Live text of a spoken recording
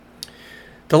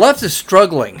The left is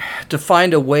struggling to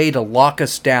find a way to lock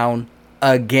us down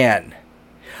again.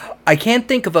 I can't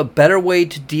think of a better way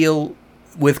to deal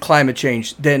with climate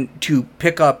change than to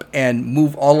pick up and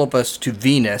move all of us to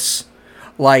Venus,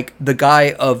 like the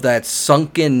guy of that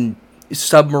sunken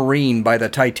submarine by the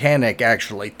Titanic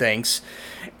actually thinks.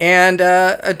 And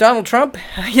Donald Trump,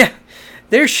 yeah,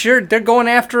 they're going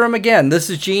after him again. This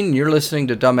is Gene, and you're listening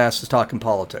to Dumbasses Talking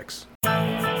Politics.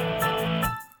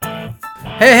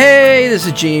 Hey, this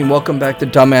is Gene. Welcome back to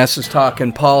Dumbasses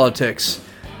Talking Politics.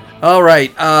 All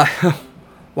right,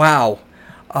 wow.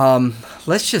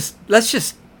 Let's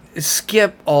just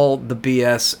skip all the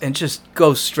BS and just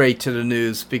go straight to the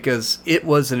news because it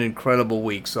was an incredible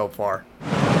week so far.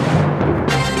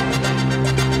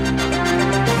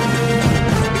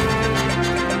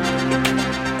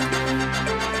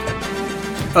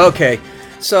 Okay,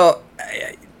 so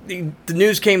the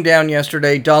news came down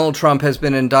yesterday. Donald Trump has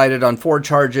been indicted on 4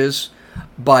 charges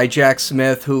by Jack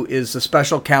Smith, who is the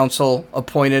special counsel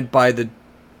appointed by the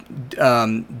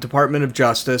Department of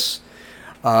Justice.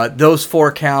 Those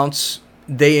 4 counts,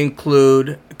 they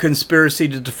include conspiracy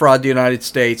to defraud the United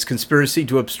States, conspiracy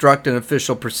to obstruct an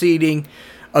official proceeding,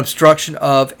 obstruction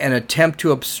of an attempt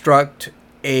to obstruct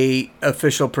a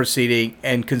official proceeding,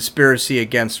 and conspiracy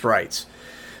against rights.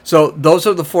 So those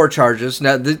are the 4 charges.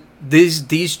 Now,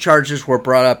 these charges were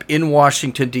brought up in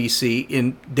Washington,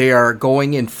 D.C. They are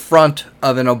going in front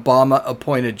of an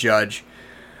Obama-appointed judge.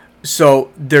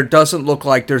 So there doesn't look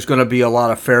like there's going to be a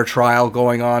lot of fair trial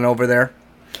going on over there.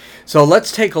 So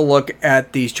let's take a look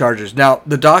at these charges. Now,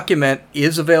 the document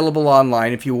is available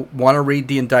online. If you want to read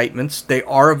the indictments, they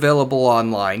are available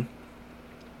online.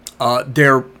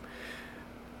 They're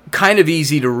kind of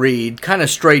easy to read, kind of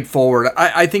straightforward.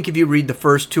 I think if you read the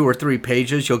first 2 or 3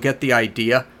 pages, you'll get the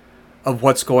idea of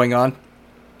what's going on.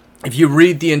 If you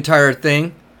read the entire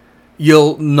thing,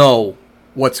 you'll know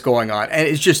what's going on. And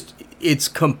it's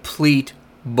complete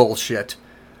bullshit.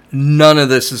 None of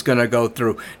this is going to go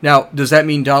through. Now, does that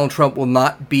mean Donald Trump will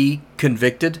not be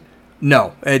convicted?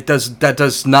 No, that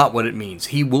does not what it means.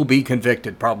 He will be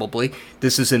convicted, probably.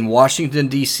 This is in Washington,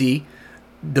 D.C.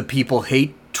 The people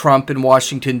hate Trump in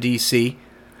Washington, D.C.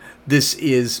 This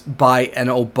is by an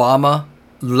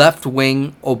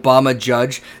left-wing Obama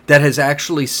judge that has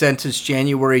actually sentenced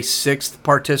January 6th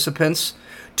participants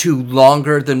to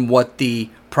longer than what the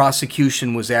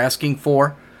prosecution was asking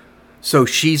for. So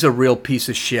she's a real piece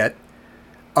of shit.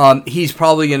 He's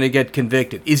probably going to get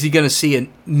convicted. Is he going to see a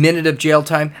minute of jail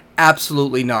time?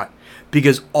 Absolutely not.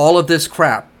 Because all of this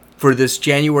crap for this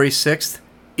January 6th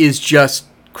is just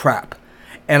crap.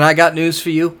 And I got news for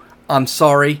you. I'm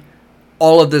sorry.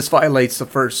 All of this violates the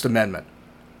First Amendment.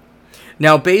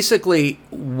 Now, basically,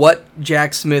 what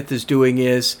Jack Smith is doing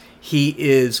is he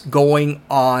is going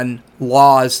on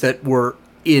laws that were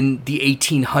in the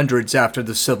 1800s after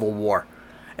the Civil War.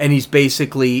 And he's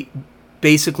basically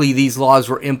these laws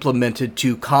were implemented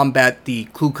to combat the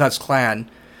Ku Klux Klan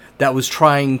that was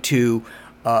trying to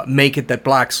make it that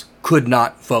blacks could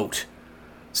not vote.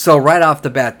 So right off the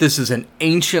bat, this is an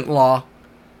ancient law.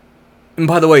 And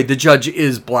by the way, the judge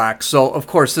is black, so of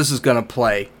course this is going to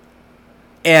play.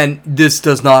 And this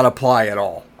does not apply at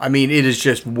all. I mean, it is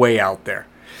just way out there.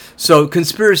 So,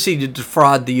 conspiracy to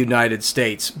defraud the United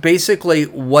States. Basically,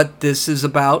 what this is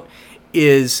about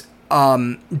is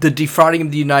the defrauding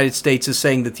of the United States is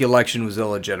saying that the election was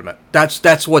illegitimate.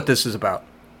 That's what this is about.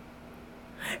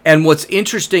 And what's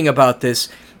interesting about this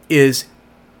is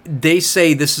they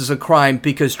say this is a crime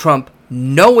because Trump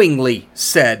knowingly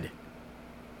said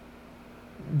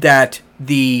that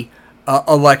the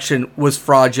election was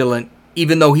fraudulent,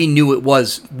 even though he knew it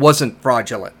wasn't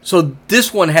fraudulent. So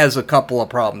this one has a couple of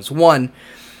problems. One,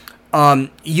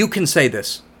 you can say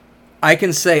this. I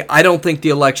can say I don't think the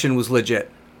election was legit.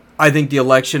 I think the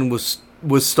election was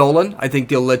stolen. I think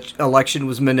the election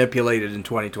was manipulated in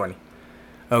 2020.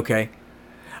 Okay?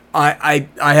 I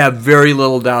have very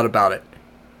little doubt about it.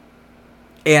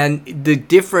 And the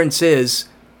difference is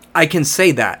I can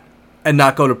say that and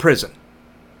not go to prison.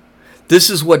 This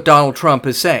is what Donald Trump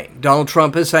is saying. Donald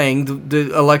Trump is saying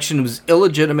the election was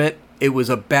illegitimate. It was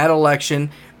a bad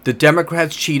election. The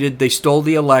Democrats cheated. They stole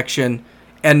the election.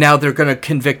 And now they're going to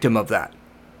convict him of that.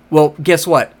 Well, guess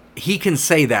what? He can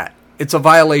say that. It's a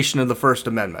violation of the First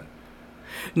Amendment.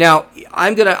 Now,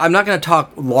 I'm not going to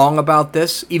talk long about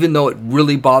this, even though it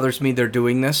really bothers me they're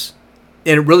doing this.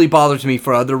 And it really bothers me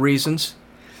for other reasons.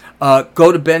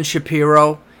 Go to Ben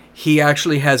Shapiro. He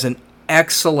actually has an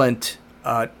excellent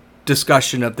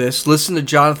discussion of this. Listen to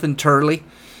Jonathan Turley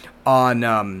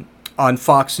on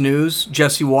Fox News.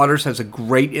 Jesse Waters has a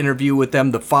great interview with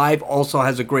them. The Five also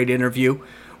has a great interview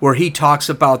where he talks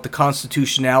about the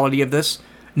constitutionality of this.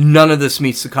 None of this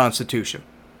meets the Constitution.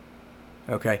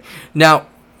 Okay. Now,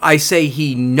 I say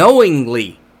he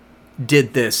knowingly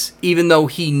did this, even though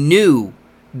he knew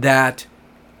that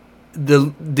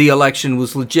the election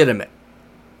was legitimate.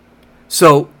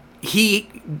 So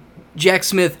Jack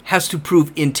Smith has to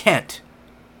prove intent.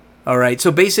 All right.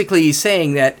 So basically, he's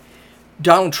saying that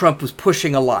Donald Trump was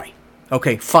pushing a lie.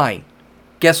 Okay, fine.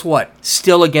 Guess what?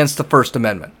 Still against the First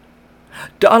Amendment.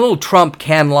 Donald Trump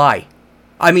can lie.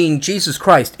 I mean, Jesus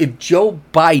Christ, if Joe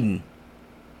Biden,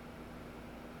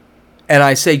 and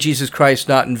I say Jesus Christ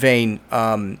not in vain,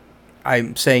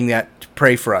 I'm saying that to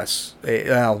pray for us.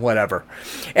 Whatever.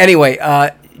 Anyway,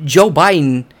 Joe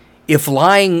Biden, if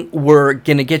lying were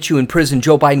going to get you in prison,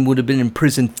 Joe Biden would have been in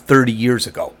prison 30 years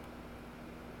ago.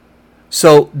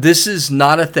 So this is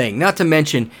not a thing. Not to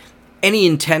mention, any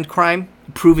intent crime,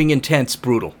 proving intent's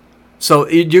brutal. So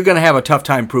you're going to have a tough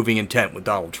time proving intent with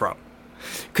Donald Trump.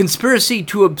 Conspiracy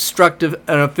to obstruct an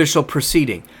official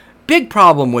proceeding. Big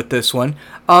problem with this one.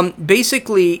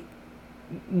 Basically,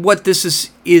 what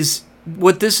this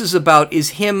is about is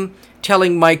him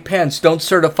telling Mike Pence, don't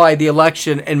certify the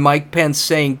election, and Mike Pence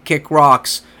saying kick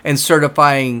rocks and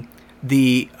certifying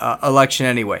the election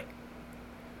anyway.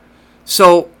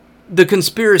 So the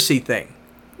conspiracy thing.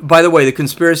 By the way, the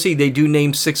conspiracy, they do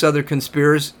name 6 other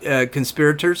conspirators.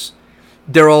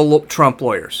 They're all Trump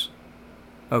lawyers.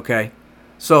 Okay?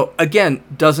 So, again,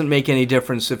 doesn't make any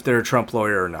difference if they're a Trump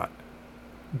lawyer or not.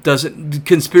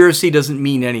 Conspiracy doesn't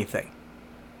mean anything.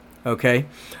 Okay?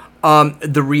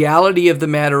 The reality of the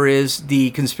matter is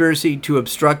the conspiracy to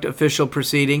obstruct official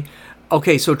proceeding.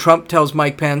 Okay, so Trump tells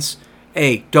Mike Pence,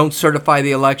 hey, don't certify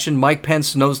the election. Mike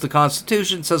Pence knows the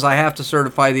Constitution, says I have to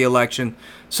certify the election,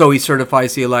 so he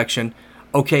certifies the election.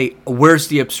 Okay, where's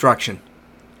the obstruction?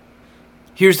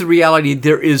 Here's the reality.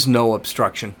 There is no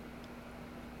obstruction.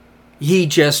 He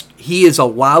is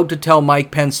allowed to tell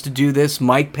Mike Pence to do this.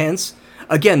 Mike Pence,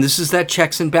 again, this is that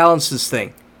checks and balances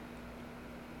thing.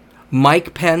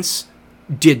 Mike Pence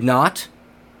did not.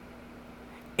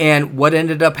 And what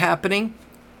ended up happening?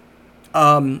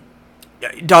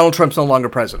 Donald Trump's no longer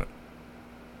president.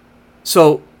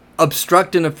 So,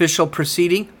 obstruct an official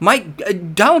proceeding.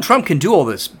 Donald Trump can do all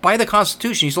this by the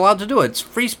Constitution. He's allowed to do it. It's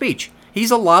free speech. He's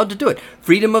allowed to do it.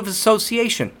 Freedom of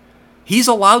association. He's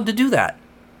allowed to do that.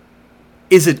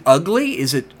 Is it ugly?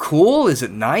 Is it cool? Is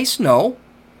it nice? No.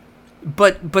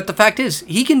 But the fact is,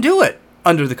 he can do it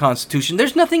under the Constitution.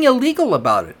 There's nothing illegal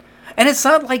about it. And it's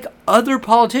not like other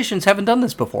politicians haven't done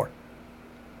this before.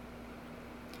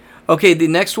 Okay, the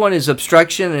next one is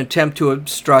obstruction, an attempt to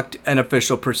obstruct an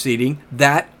official proceeding.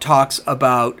 That talks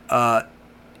about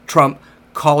Trump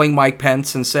calling Mike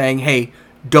Pence and saying, hey,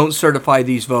 don't certify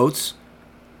these votes.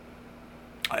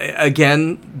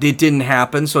 Again, it didn't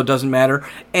happen, so it doesn't matter.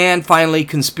 And finally,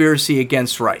 conspiracy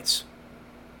against rights.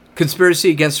 Conspiracy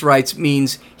against rights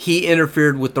means he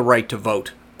interfered with the right to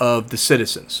vote of the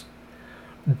citizens.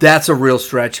 That's a real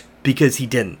stretch because he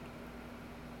didn't.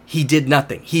 He did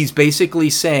nothing. He's basically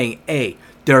saying, hey,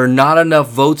 there are not enough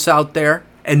votes out there.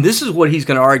 And this is what he's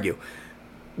going to argue.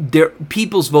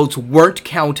 People's votes weren't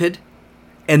counted.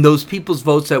 And those people's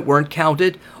votes that weren't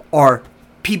counted are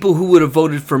people who would have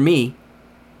voted for me.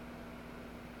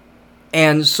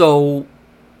 And so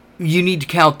you need to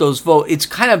count those votes. It's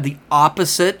kind of the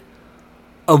opposite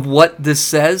of what this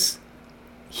says.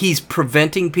 He's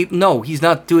preventing people. No, he's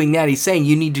not doing that. He's saying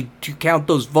you need to count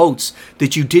those votes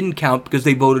that you didn't count because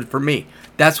they voted for me.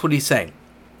 That's what he's saying.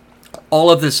 All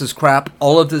of this is crap.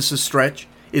 All of this is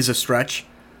a stretch.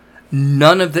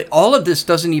 All of this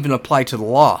doesn't even apply to the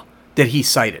law that he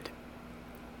cited.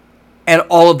 And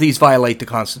all of these violate the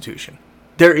Constitution.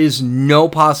 There is no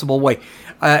possible way.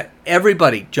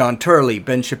 Everybody, John Turley,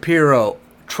 Ben Shapiro,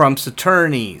 Trump's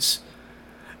attorneys,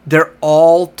 they're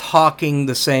all talking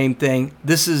the same thing.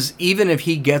 This is, even if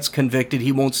he gets convicted,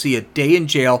 he won't see a day in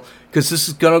jail because this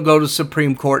is going to go to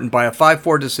Supreme Court, and by a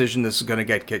 5-4 decision, this is going to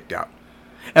get kicked out.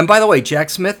 And by the way, Jack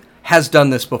Smith has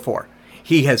done this before.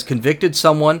 He has convicted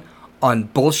someone on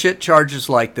bullshit charges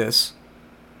like this,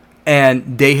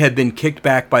 and they have been kicked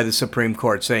back by the Supreme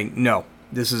Court saying, no,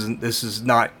 this is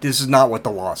not what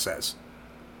the law says.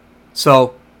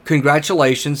 So,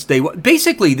 congratulations.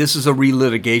 Basically, this is a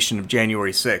relitigation of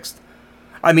January 6th.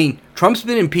 I mean, Trump's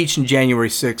been impeached on January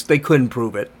 6th. They couldn't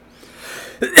prove it.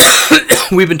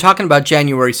 We've been talking about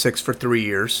January 6th for 3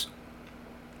 years.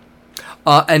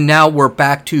 And now we're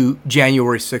back to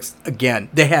January 6th again.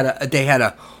 They had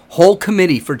a whole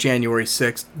committee for January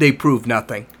 6th. They proved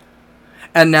nothing.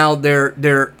 And now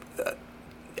they're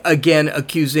again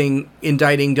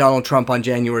indicting Donald Trump on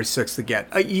January 6th again.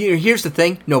 Here's the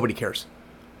thing. Nobody cares.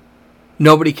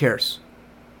 Nobody cares.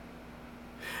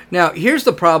 Now, here's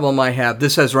the problem I have.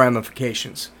 This has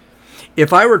ramifications.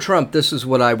 If I were Trump, this is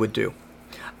what I would do.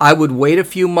 I would wait a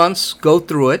few months, go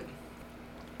through it,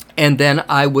 and then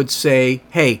I would say,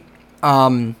 hey,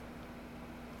 I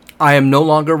am no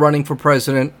longer running for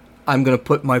president. I'm going to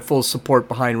put my full support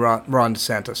behind Ron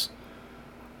DeSantis.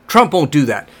 Trump won't do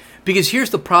that. Because here's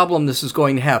the problem this is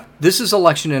going to have. This is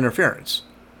election interference.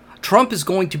 Trump is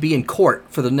going to be in court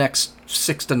for the next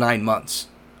 6 to 9 months.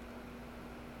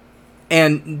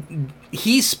 And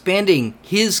he's spending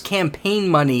his campaign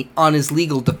money on his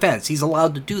legal defense. He's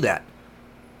allowed to do that.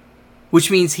 Which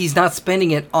means he's not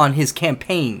spending it on his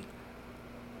campaign.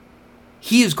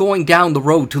 He is going down the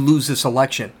road to lose this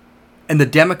election. And the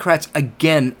Democrats,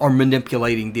 again, are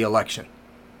manipulating the election.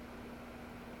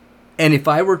 And if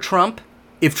I were Trump,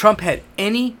 if Trump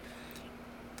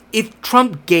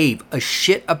gave a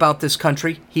shit about this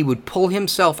country, he would pull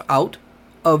himself out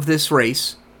of this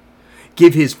race,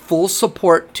 give his full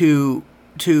support to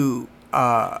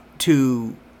Ron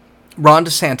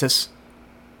DeSantis,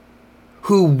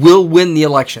 who will win the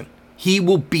election. He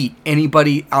will beat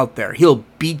anybody out there. He'll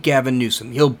beat Gavin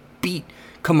Newsom. He'll beat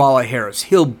Kamala Harris.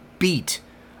 He'll beat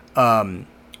Ron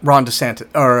DeSantis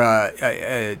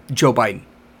or Joe Biden.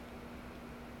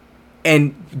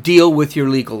 And deal with your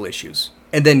legal issues.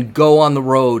 And then go on the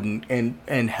road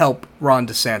and help Ron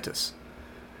DeSantis.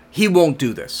 He won't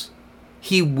do this.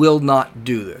 He will not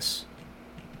do this.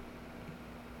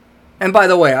 And by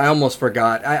the way, I almost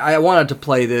forgot. I wanted to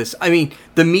play this. I mean,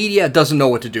 the media doesn't know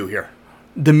what to do here.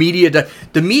 The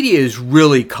media is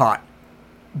really caught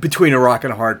between a rock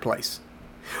and a hard place.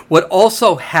 What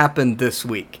also happened this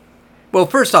week? Well,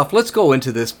 first off, let's go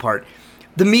into this part.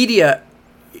 The media...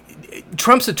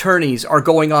 Trump's attorneys are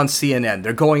going on CNN.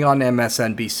 They're going on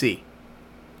MSNBC.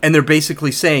 And they're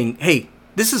basically saying, hey,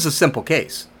 this is a simple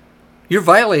case. You're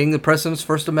violating the president's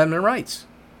First Amendment rights.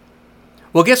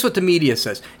 Well, guess what the media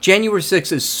says? January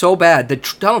 6th is so bad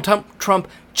that Donald Trump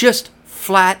just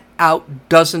flat out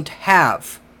doesn't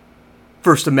have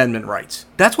First Amendment rights.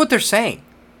 That's what they're saying.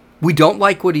 We don't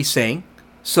like what he's saying,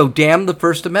 so damn the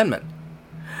First Amendment.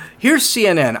 Here's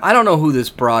CNN. I don't know who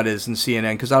this broad is in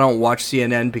CNN because I don't watch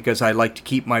CNN because I like to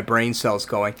keep my brain cells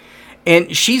going.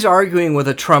 And she's arguing with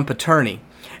a Trump attorney.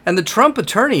 And the Trump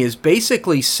attorney is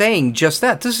basically saying just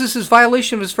that. This is his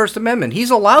violation of his First Amendment.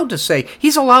 He's allowed to say,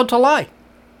 he's allowed to lie.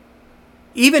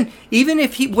 Even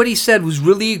if what he said was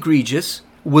really egregious,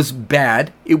 was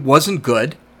bad, it wasn't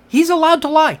good, he's allowed to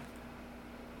lie.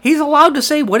 He's allowed to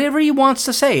say whatever he wants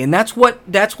to say, and that's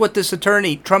what this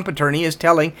Trump attorney, is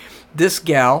telling this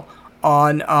gal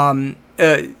on.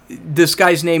 This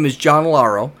guy's name is John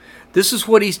Laro. This is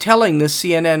what he's telling this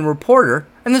CNN reporter,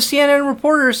 and the CNN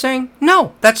reporter is saying,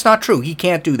 "No, that's not true. He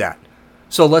can't do that."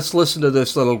 So let's listen to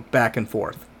this little back and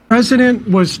forth. The president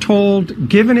was told,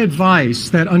 given advice,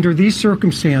 that under these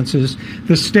circumstances,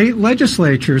 the state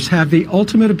legislatures have the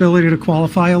ultimate ability to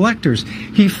qualify electors.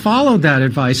 He followed that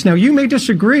advice. Now, you may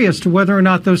disagree as to whether or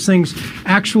not those things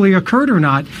actually occurred or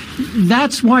not.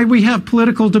 That's why we have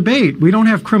political debate. We don't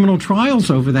have criminal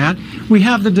trials over that. We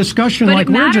have the discussion like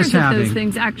we're just having. But it matters if those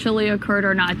things actually occurred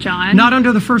or not, John. Not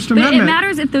under the First Amendment. But it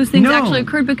matters if those things actually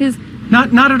occurred because...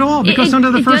 Not at all, because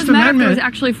under the First Amendment... It was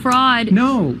actually fraud.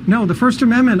 No, the First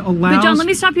Amendment allows... But John, let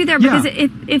me stop you there, because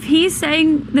if he's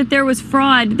saying that there was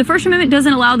fraud, the First Amendment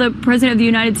doesn't allow the President of the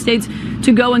United States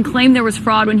to go and claim there was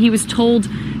fraud when he was told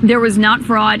there was not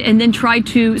fraud, and then try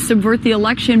to subvert the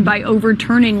election by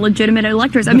overturning legitimate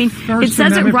electors. I mean, it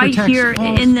says it right here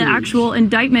in the actual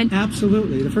indictment.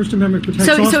 Absolutely. The First Amendment protects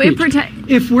all speech.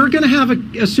 If we're going to have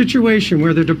a situation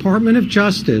where the Department of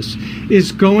Justice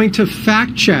is going to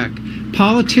fact check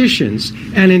politicians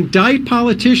and indict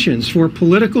politicians for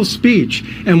political speech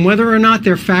and whether or not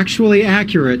they're factually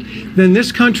accurate, then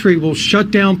this country will shut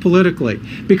down politically,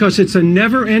 because it's a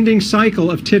never-ending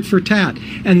cycle of tit for tat.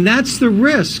 And that's the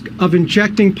risk of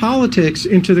injecting politics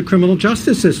into the criminal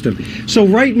justice system. So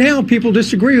right now, people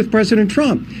disagree with President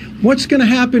Trump. What's going to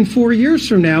happen 4 years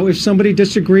from now if somebody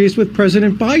disagrees with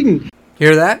President Biden?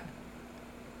 Hear that?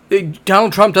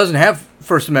 Donald Trump doesn't have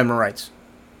First Amendment rights.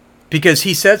 Because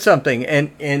he said something,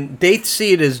 and they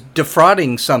see it as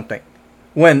defrauding something,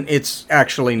 when it's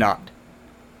actually not.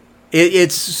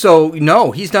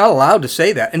 No, he's not allowed to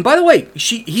say that. And by the way,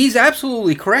 he's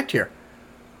absolutely correct here.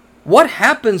 What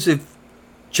happens if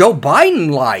Joe Biden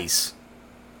lies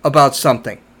about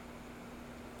something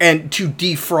and to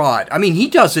defraud? I mean, he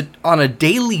does it on a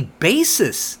daily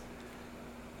basis.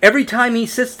 Every time he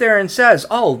sits there and says,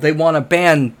 oh, they want to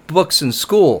ban books in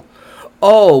school.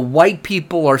 Oh, white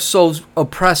people are so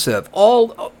oppressive.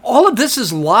 All of this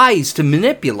is lies to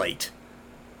manipulate.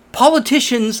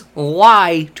 Politicians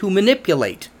lie to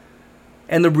manipulate.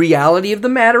 And the reality of the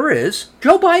matter is,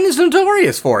 Joe Biden is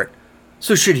notorious for it.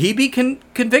 So should he be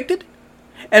convicted?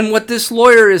 And what this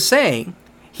lawyer is saying,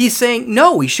 he's saying,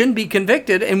 no, he shouldn't be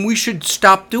convicted, and we should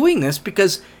stop doing this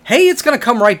because, hey, it's going to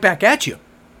come right back at you.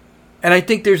 And I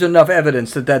think there's enough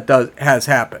evidence that has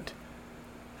happened.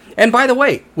 And by the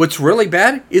way, what's really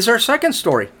bad is our second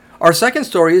story. Our second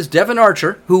story is Devon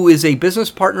Archer, who is a business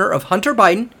partner of Hunter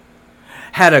Biden,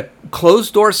 had a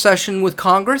closed-door session with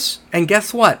Congress, and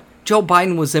guess what? Joe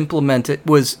Biden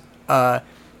was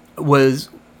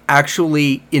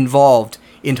actually involved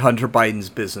in Hunter Biden's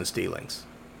business dealings.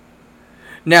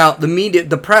 Now, the media,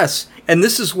 the press, and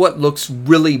this is what looks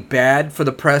really bad for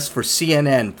the press, for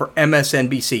CNN, for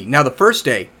MSNBC. Now, the first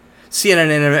day, CNN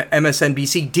and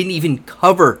MSNBC didn't even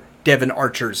cover Devon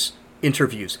Archer's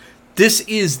interviews. This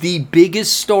is the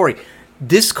biggest story.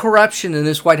 This corruption in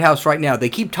this White House right now, they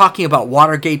keep talking about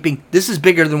Watergate being, this is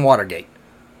bigger than Watergate.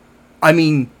 I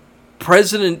mean,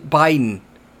 President Biden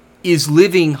is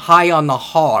living high on the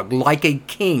hog like a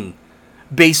king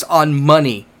based on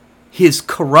money his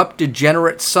corrupt,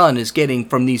 degenerate son is getting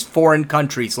from these foreign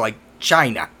countries like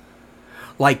China,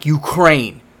 like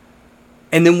Ukraine.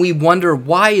 And then we wonder,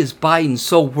 why is Biden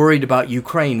so worried about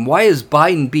Ukraine? Why is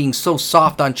Biden being so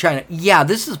soft on China? Yeah,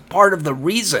 this is part of the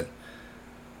reason.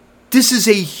 This is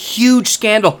a huge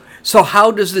scandal. So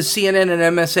how does the CNN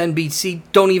and MSNBC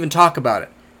don't even talk about it?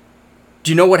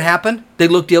 Do you know what happened? They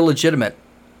looked illegitimate.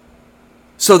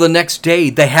 So the next day,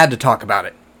 they had to talk about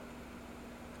it.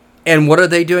 And what are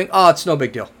they doing? Oh, it's no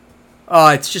big deal. Oh,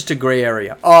 it's just a gray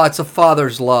area. Oh, it's a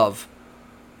father's love.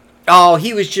 Oh,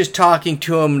 he was just talking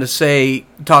to him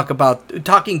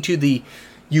talking to the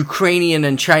Ukrainian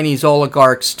and Chinese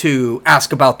oligarchs to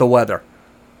ask about the weather.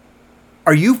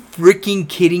 Are you freaking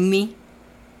kidding me?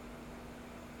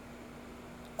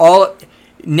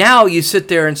 Now you sit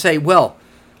there and say, well,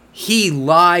 he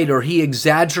lied or he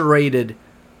exaggerated,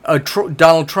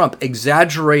 Donald Trump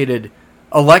exaggerated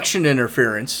election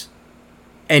interference,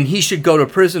 and he should go to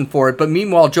prison for it. But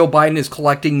meanwhile, Joe Biden is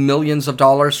collecting millions of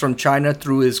dollars from China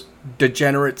through his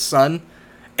degenerate son,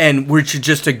 and we should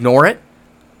just ignore it?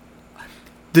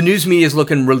 The news media is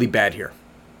looking really bad here.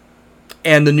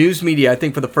 And the news media, I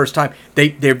think for the first time, they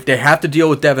have to deal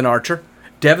with Devon Archer.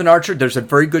 Devon Archer, there's a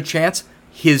very good chance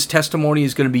his testimony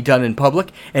is going to be done in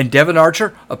public. And Devon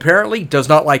Archer apparently does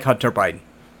not like Hunter Biden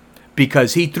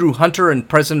because he threw Hunter and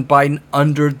President Biden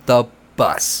under the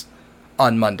bus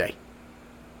on Monday.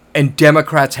 And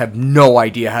Democrats have no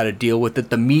idea how to deal with it.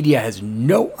 The media has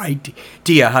no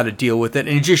idea how to deal with it.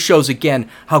 And it just shows again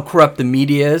how corrupt the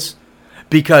media is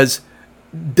because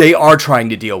they are trying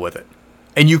to deal with it.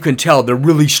 And you can tell they're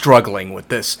really struggling with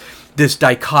this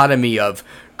dichotomy of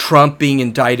Trump being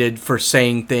indicted for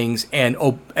saying things and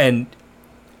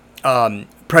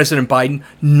President Biden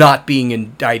not being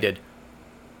indicted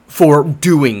for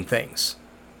doing things.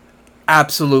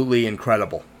 Absolutely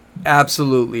incredible.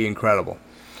 Absolutely incredible.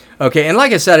 Okay, and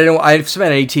like I said, I've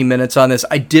spent 18 minutes on this.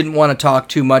 I didn't want to talk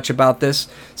too much about this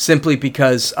simply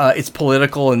because it's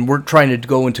political and we're trying to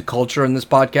go into culture in this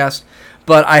podcast.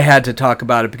 But I had to talk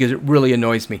about it because it really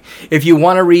annoys me. If you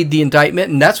want to read the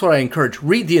indictment, and that's what I encourage,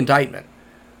 read the indictment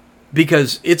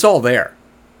because it's all there.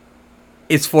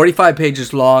 It's 45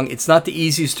 pages long. It's not the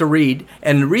easiest to read.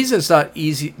 And the reason it's not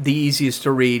the easiest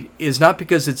to read is not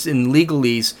because it's in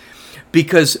legalese,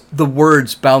 because the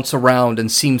words bounce around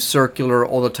and seem circular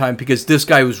all the time because this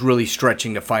guy was really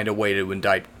stretching to find a way to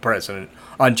indict the president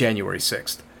on January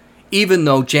 6th. Even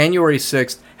though January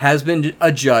 6th has been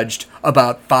adjudged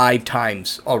about 5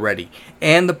 times already.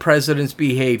 And the president's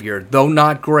behavior, though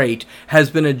not great, has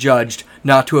been adjudged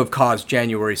not to have caused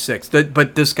January 6th.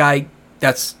 But this guy,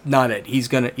 that's not it. He's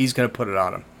gonna put it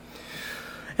on him.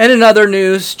 And in other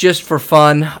news, just for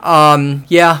fun,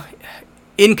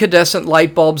 incandescent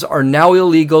light bulbs are now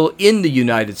illegal in the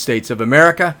United States of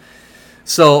America.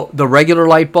 So the regular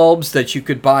light bulbs that you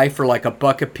could buy for like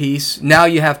 $1 a piece, now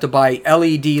you have to buy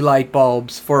LED light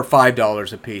bulbs for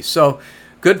 $5 a piece. So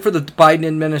good for the Biden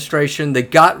administration. They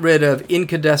got rid of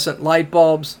incandescent light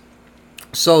bulbs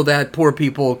so that poor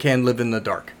people can live in the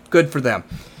dark. Good for them.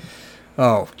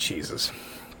 Oh, Jesus.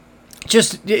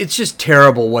 It's just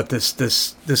terrible what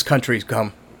this country's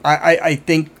come. I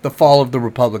think the fall of the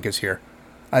Republic is here.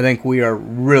 I think we are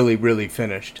really, really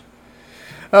finished.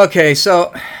 Okay,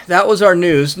 so that was our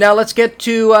news. Now let's get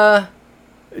to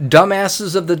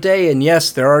dumbasses of the day, and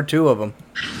yes, there are 2 of them.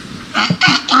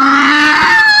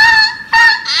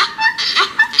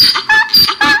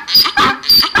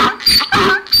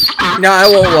 Now, I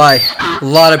won't lie. A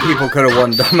lot of people could have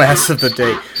won dumbass of the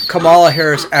day. Kamala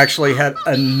Harris actually had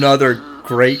another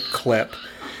great clip.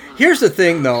 Here's the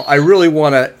thing, though. I really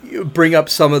want to bring up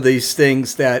some of these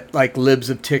things that, like, libs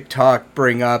of TikTok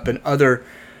bring up and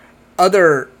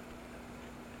other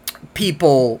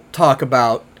people talk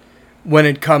about when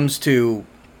it comes to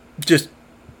just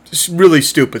really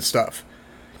stupid stuff.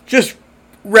 Just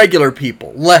regular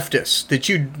people, leftists, that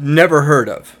you'd never heard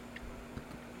of.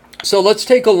 So let's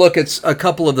take a look at a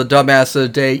couple of the dumbasses of the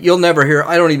day. You'll never hear,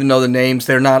 I don't even know the names,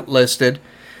 they're not listed.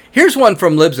 Here's one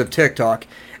from libs of TikTok,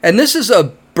 and this is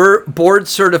a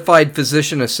board-certified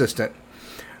physician assistant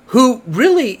who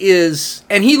really is,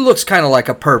 and he looks kind of like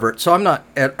a pervert, so I'm not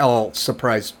at all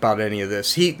surprised about any of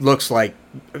this. He looks like,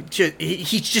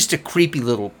 he's just a creepy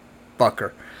little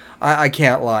fucker. I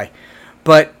can't lie.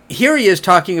 But here he is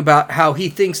talking about how he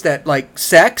thinks that, like,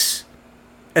 sex,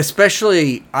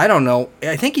 especially, I don't know,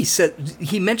 I think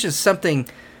he mentioned something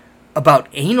about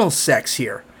anal sex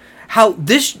here. How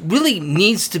this really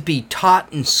needs to be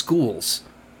taught in schools.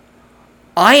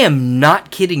 I am not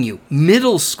kidding you.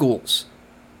 Middle schools.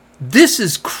 This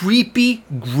is creepy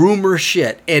groomer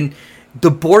shit. And the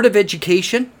Board of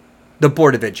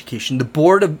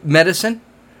Medicine,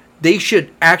 they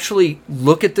should actually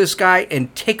look at this guy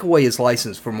and take away his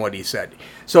license from what he said.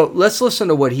 So let's listen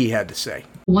to what he had to say.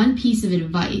 One piece of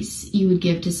advice you would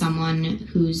give to someone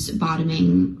who's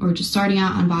bottoming or just starting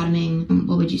out on bottoming,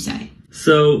 what would you say?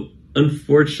 So,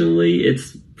 unfortunately,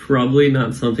 it's probably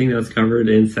not something that's covered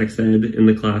in sex ed in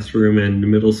the classroom in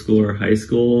middle school or high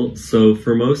school. So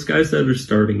for most guys that are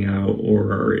starting out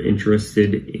or are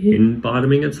interested in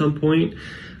bottoming at some point,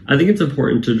 I think it's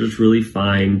important to just really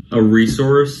find a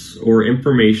resource or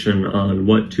information on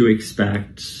what to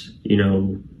expect,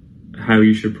 how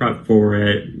you should prep for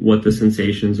it, what the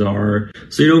sensations are,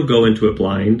 so you don't go into it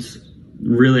blind.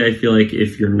 Really, I feel like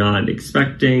if you're not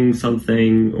expecting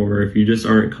something or if you just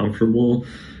aren't comfortable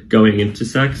going into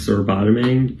sex or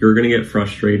bottoming, you're going to get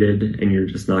frustrated and you're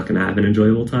just not going to have an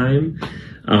enjoyable time.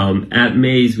 At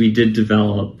Maze, we did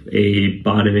develop a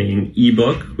bottoming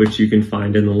ebook, which you can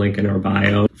find in the link in our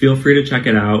bio. Feel free to check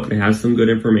it out. It has some good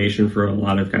information for a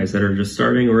lot of guys that are just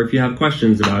starting, or if you have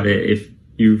questions about it, if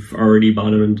you've already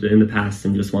bottomed in the past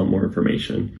and just want more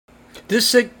information. This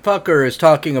sick fucker is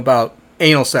talking about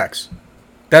anal sex.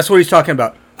 That's what he's talking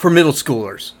about for middle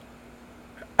schoolers.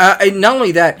 And not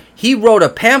only that, he wrote a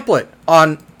pamphlet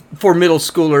for middle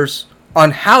schoolers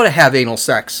on how to have anal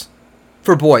sex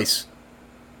for boys.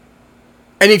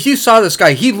 And if you saw this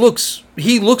guy, he looks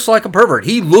like a pervert.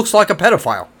 He looks like a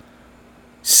pedophile.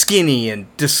 Skinny and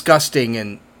disgusting,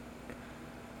 and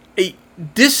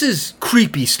this is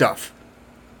creepy stuff.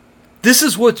 This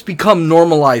is what's become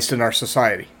normalized in our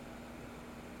society.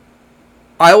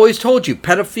 I always told you,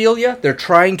 pedophilia, they're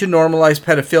trying to normalize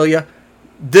pedophilia.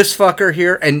 This fucker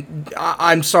here, and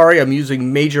I'm sorry, I'm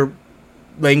using major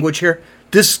language here.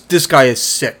 This guy is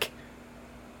sick.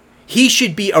 He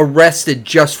should be arrested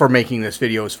just for making this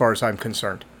video, as far as I'm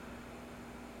concerned.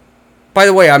 By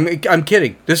the way, I'm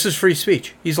kidding. This is free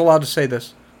speech. He's allowed to say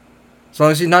this. As long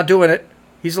as he's not doing it,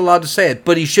 he's allowed to say it.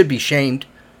 But he should be shamed.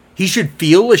 He should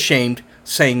feel ashamed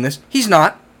saying this. He's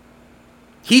not.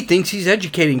 He thinks he's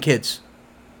educating kids.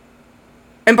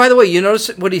 And by the way, you notice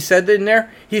what he said in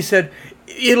there? He said,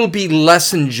 it'll be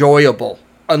less enjoyable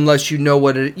unless you know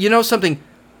what it is. You know something?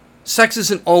 Sex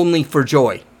isn't only for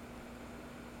joy.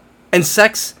 And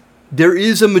sex, there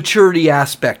is a maturity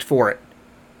aspect for it.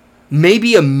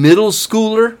 Maybe a middle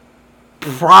schooler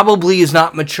probably is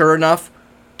not mature enough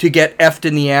to get effed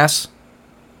in the ass.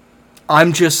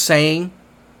 I'm just saying.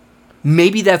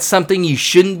 Maybe that's something you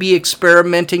shouldn't be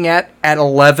experimenting at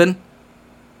 11.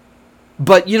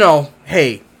 But,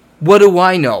 hey, what do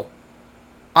I know?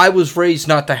 I was raised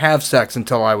not to have sex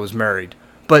until I was married.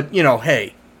 But,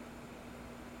 hey,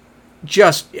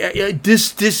 just,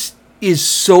 this is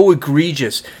so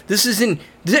egregious. This isn't,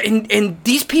 and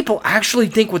these people actually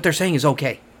think what they're saying is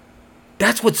okay.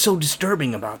 That's what's so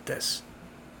disturbing about this.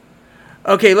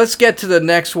 Okay, let's get to the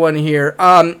next one here.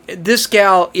 This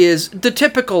gal is the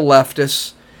typical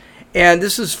leftist, and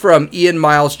this is from Ian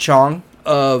Miles Chong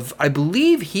of, I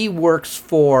believe he works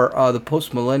for the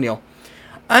Post Millennial.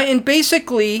 And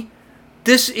basically,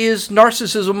 this is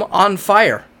narcissism on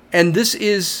fire. And this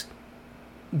is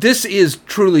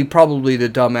truly probably the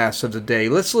dumbass of the day.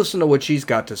 Let's listen to what she's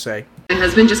got to say. My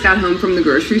husband just got home from the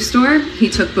grocery store. He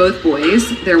took both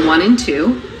boys. They're 1 and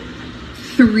 2.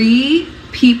 3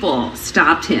 people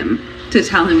stopped him to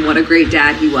tell him what a great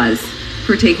dad he was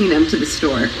for taking them to the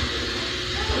store.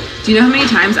 Do you know how many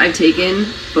times I've taken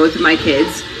both of my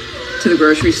kids to the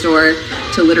grocery store,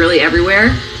 to literally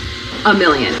everywhere? 1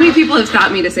 million. How many people have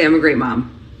stopped me to say I'm a great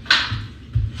mom?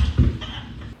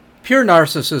 Pure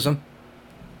narcissism.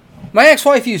 My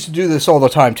ex-wife used to do this all the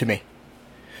time to me.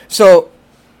 So,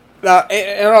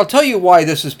 and I'll tell you why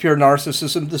this is pure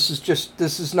narcissism.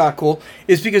 This is not cool.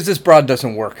 Is because this broad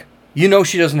doesn't work. You know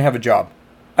she doesn't have a job.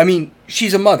 I mean,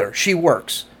 she's a mother. She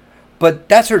works. But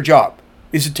that's her job,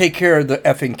 is to take care of the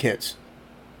effing kids.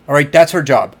 All right, that's her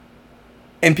job.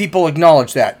 And people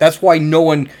acknowledge that. That's why no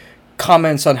one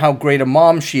comments on how great a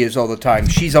mom she is all the time.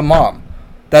 She's a mom.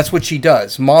 That's what she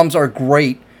does. Moms are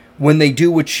great. When they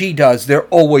do what she does, they're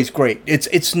always great.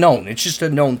 It's known. It's just a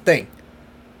known thing.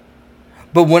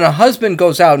 But when a husband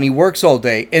goes out and he works all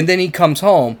day, and then he comes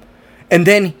home, and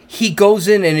then he goes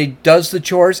in and he does the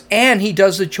chores, and he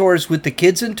does the chores with the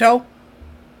kids in tow,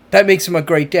 that makes him a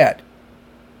great dad.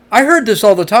 I heard this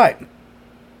all the time.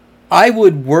 I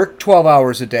would work 12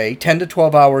 hours a day, 10 to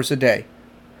 12 hours a day.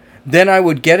 Then I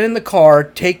would get in the car,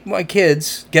 take my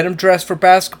kids, get them dressed for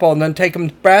basketball, and then take them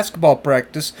to basketball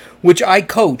practice, which I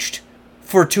coached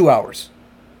for 2 hours.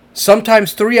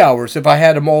 Sometimes 3 hours if I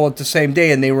had them all at the same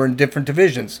day and they were in different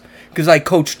divisions, because I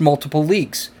coached multiple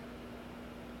leagues.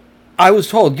 I was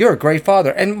told, you're a great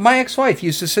father. And my ex-wife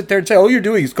used to sit there and say, all you're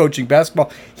doing is coaching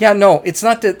basketball. Yeah, no, it's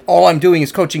not that all I'm doing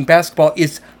is coaching basketball.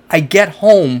 It's I get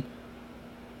home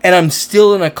and I'm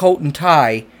still in a coat and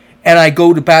tie and I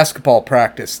go to basketball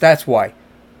practice. That's why.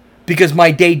 Because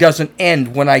my day doesn't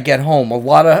end when I get home. A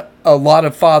lot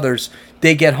of fathers,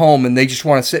 they get home and they just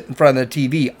want to sit in front of the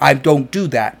TV. I don't do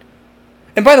that.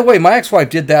 And by the way, my ex-wife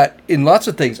did that in lots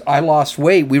of things. I lost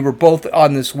weight. We were both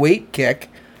on this weight kick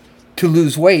to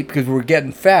lose weight because we were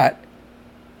getting fat.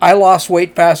 I lost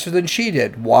weight faster than she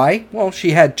did. Why? Well,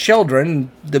 she had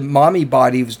children. The mommy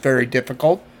body was very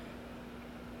difficult.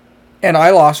 And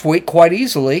I lost weight quite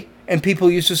easily. And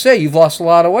people used to say, you've lost a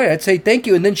lot of weight. I'd say, thank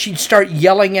you. And then she'd start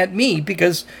yelling at me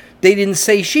because they didn't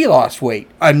say she lost weight.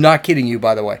 I'm not kidding you,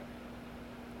 by the way.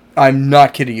 I'm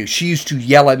not kidding you. She used to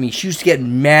yell at me. She used to get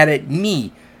mad at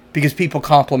me because people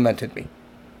complimented me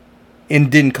and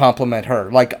didn't compliment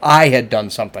her like I had done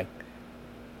something.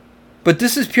 But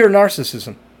this is pure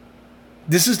narcissism.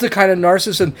 This is the kind of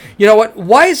narcissism. You know what?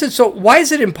 Why is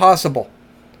it impossible?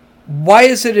 Why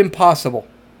is it impossible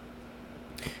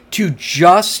to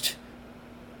just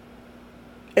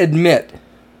admit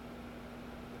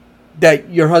that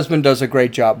your husband does a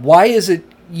great job? Why is it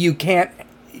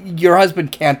your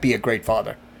husband can't be a great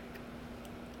father?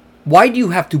 Why do you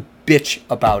have to bitch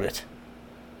about it?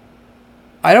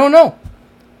 I don't know.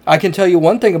 I can tell you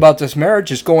one thing about this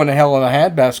marriage: is going to hell in a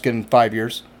handbasket in 5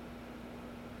 years.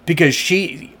 Because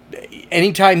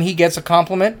anytime he gets a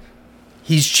compliment,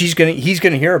 he's gonna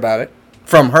hear about it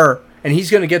from her, and he's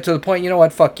gonna get to the point, you know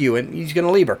what, fuck you, and he's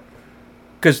gonna leave her.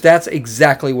 Because that's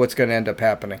exactly what's gonna end up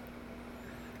happening.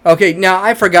 Okay, now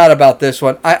I forgot about this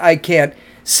one. I can't.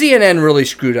 CNN really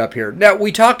screwed up here. Now,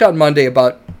 we talked on Monday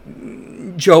about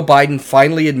Joe Biden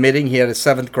finally admitting he had a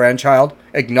 7th grandchild,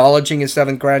 acknowledging his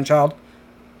 7th grandchild.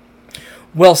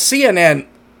 Well, CNN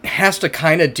has to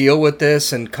kind of deal with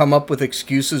this and come up with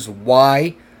excuses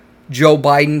why Joe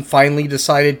Biden finally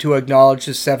decided to acknowledge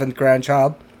his 7th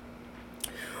grandchild.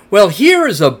 Well, here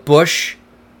is a Bush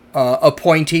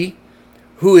appointee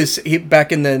who is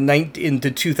back in the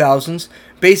 2000s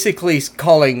basically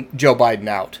calling Joe Biden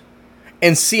out.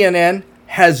 And CNN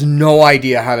has no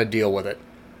idea how to deal with it.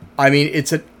 I mean,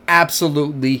 it's an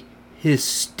absolutely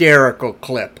hysterical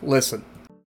clip. Listen.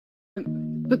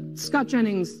 But Scott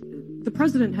Jennings, the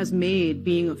president has made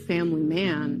being a family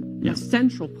man a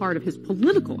central part of his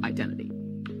political identity.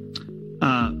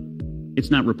 It's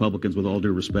not Republicans, with all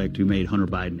due respect, who made Hunter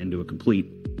Biden into a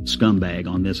complete scumbag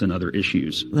on this and other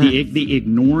issues. The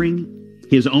ignoring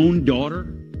his own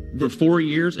daughter for 4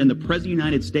 years, and the president of the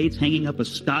United States hanging up a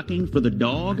stocking for the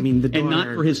dog, and not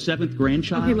for his 7th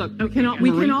grandchild. Okay, look,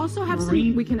 we can also have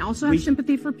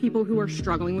sympathy for people who are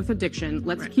struggling with addiction.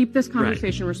 Let's keep this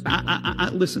conversation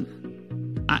respectful.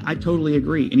 Listen, I totally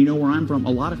agree. And you know where I'm from,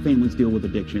 a lot of families deal with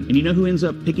addiction. And you know who ends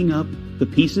up picking up the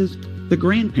pieces? The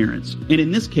grandparents. And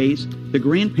in this case, the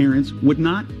grandparents would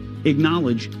not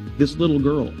acknowledge this little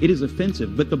girl. It is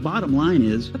offensive, but the bottom line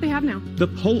is... But they have now.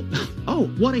 Oh,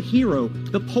 what a hero.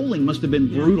 The polling must have been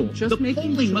brutal. The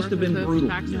polling must have been brutal.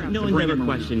 No one ever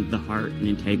questioned the heart and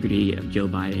integrity of Joe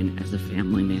Biden as a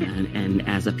family man and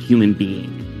as a human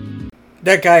being.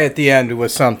 That guy at the end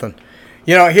was something.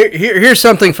 You know, here's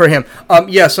something for him.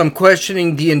 Yes, I'm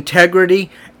questioning the integrity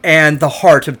and the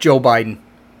heart of Joe Biden.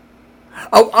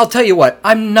 I'll tell you what,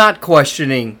 I'm not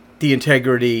questioning the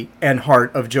integrity and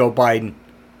heart of Joe Biden.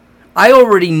 I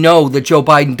already know that Joe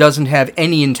Biden doesn't have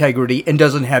any integrity and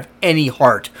doesn't have any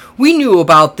heart. We knew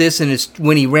about this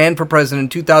when he ran for president in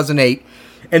 2008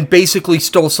 and basically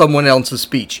stole someone else's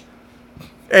speech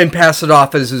and passed it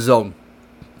off as his own.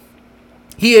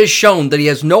 He has shown that he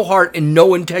has no heart and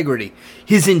no integrity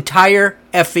his entire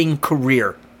effing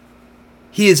career.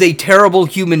 He is a terrible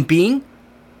human being.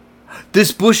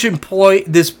 This Bush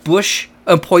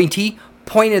appointee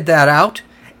pointed that out,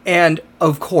 and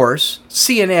of course,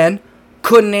 CNN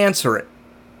couldn't answer it.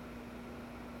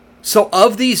 So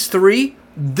of these three,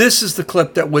 this is the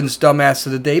clip that wins Dumbass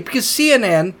of the Day, because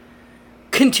CNN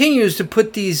continues to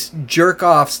put these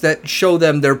jerk-offs that show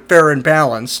them they're fair and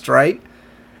balanced, right,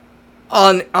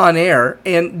 on air,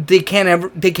 and they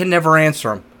can never answer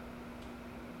them.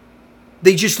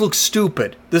 They just look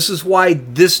stupid. This is why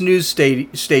this news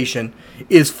station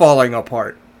is falling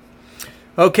apart.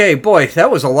 Okay, boy, that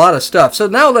was a lot of stuff. So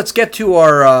now let's get to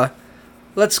our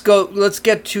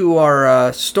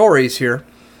stories here.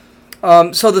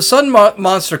 So the Sun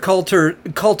Monster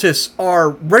cultists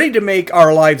are ready to make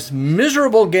our lives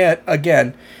miserable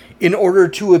again in order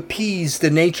to appease the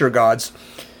nature gods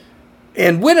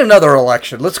and win another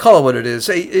election. Let's call it what it is.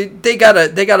 They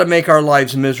gotta make our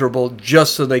lives miserable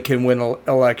just so they can win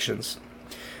elections.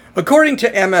 According to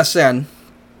MSN,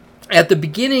 at the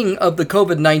beginning of the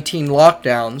COVID-19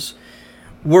 lockdowns,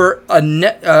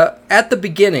 at the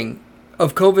beginning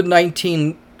of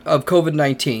COVID-19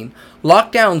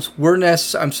 lockdowns were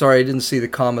necessary. I'm sorry, I didn't see the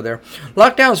comma there.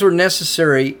 Lockdowns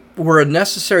were a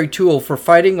necessary tool for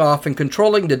fighting off and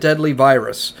controlling the deadly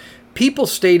virus. People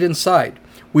stayed inside.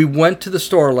 We went to the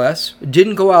store less,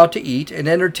 didn't go out to eat, and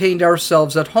entertained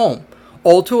ourselves at home,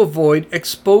 all to avoid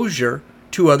exposure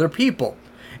to other people.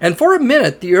 And for a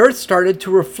minute, the Earth started to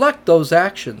reflect those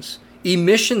actions.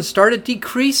 Emissions started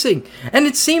decreasing, and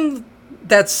it seemed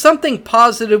that something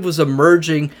positive was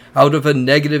emerging out of a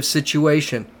negative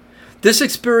situation. This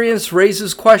experience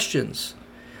raises questions.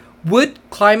 Would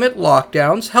climate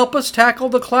lockdowns help us tackle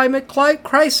the climate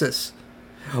crisis?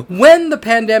 When the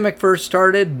pandemic first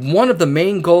started, one of the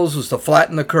main goals was to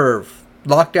flatten the curve.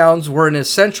 Lockdowns were an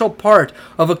essential part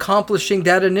of accomplishing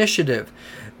that initiative.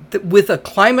 With a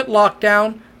climate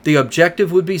lockdown, the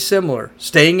objective would be similar,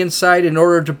 staying inside in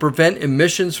order to prevent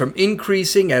emissions from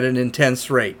increasing at an intense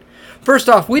rate. First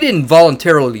off, we didn't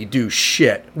voluntarily do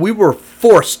shit. We were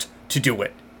forced to do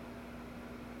it.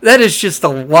 That is just a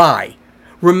lie.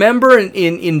 Remember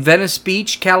in Venice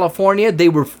Beach, California, they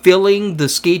were filling the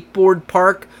skateboard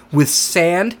park with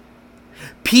sand?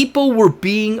 People were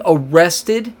being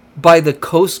arrested by the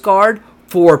Coast Guard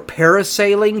for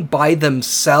parasailing by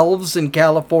themselves in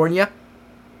California.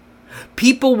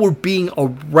 People were being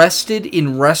arrested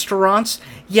in restaurants.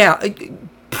 Yeah,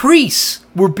 priests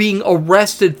were being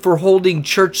arrested for holding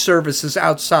church services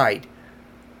outside.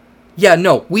 Yeah,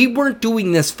 no, we weren't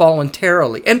doing this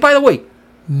voluntarily. And by the way,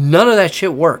 none of that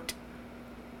shit worked.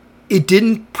 It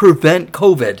didn't prevent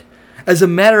COVID. As a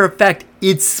matter of fact,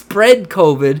 it spread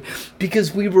COVID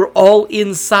because we were all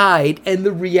inside, and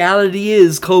the reality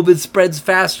is COVID spreads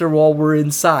faster while we're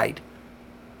inside.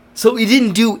 So it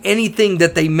didn't do anything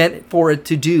that they meant for it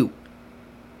to do.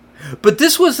 But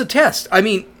this was the test. I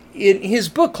mean, in his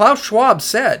book, Klaus Schwab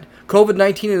said,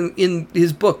 COVID-19 in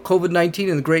his book, COVID-19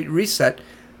 and the Great Reset,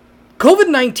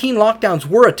 COVID-19 lockdowns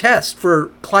were a test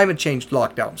for climate change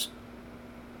lockdowns.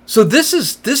 So this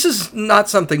is not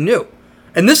something new.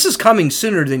 And this is coming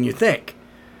sooner than you think.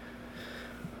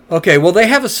 Okay, well, they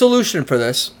have a solution for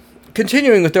this.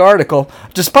 Continuing with the article,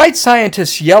 despite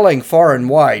scientists yelling far and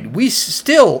wide, we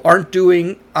still aren't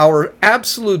doing our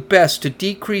absolute best to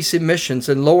decrease emissions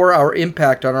and lower our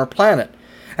impact on our planet.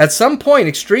 At some point,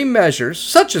 extreme measures,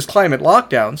 such as climate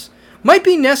lockdowns, might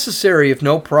be necessary if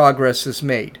no progress is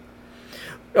made.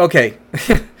 Okay,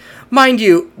 mind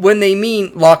you, when they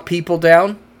mean lock people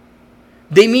down,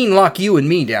 they mean lock you and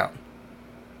me down.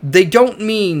 They don't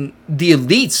mean the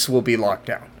elites will be locked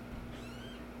down.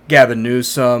 Gavin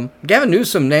Newsom,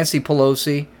 Nancy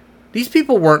Pelosi, these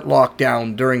people weren't locked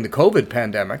down during the COVID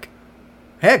pandemic.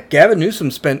 Heck, Gavin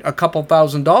Newsom spent a couple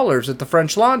 $1,000s at the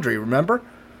French Laundry, remember?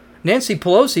 Nancy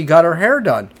Pelosi got her hair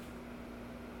done.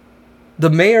 The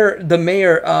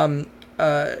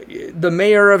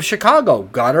mayor of Chicago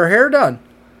got her hair done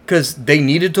because they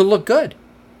needed to look good.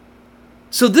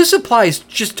 So this applies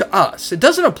just to us. It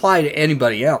doesn't apply to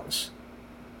anybody else.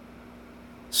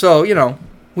 So,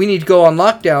 we need to go on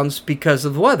lockdowns because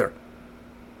of the weather.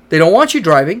 They don't want you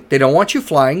driving. They don't want you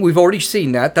flying. We've already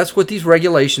seen that. That's what these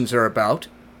regulations are about.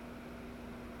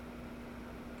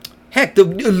 Heck, the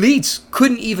elites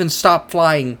couldn't even stop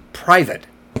flying private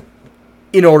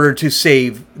in order to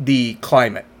save the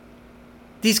climate.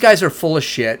 These guys are full of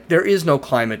shit. There is no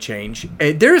climate change.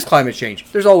 There is climate change.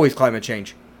 There's always climate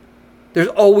change. There's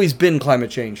always been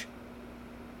climate change.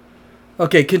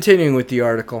 Okay, continuing with the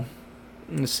article.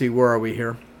 Let's see, where are we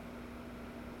here?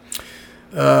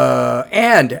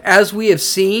 And as we have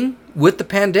seen with the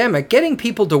pandemic, getting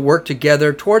people to work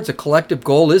together towards a collective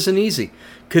goal isn't easy.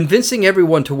 Convincing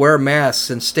everyone to wear masks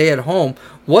and stay at home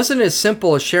wasn't as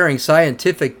simple as sharing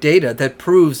scientific data that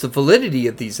proves the validity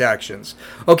of these actions.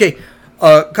 Okay,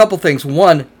 a couple things.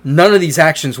 One, none of these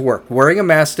actions work. Wearing a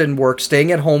mask didn't work.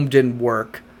 Staying at home didn't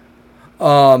work.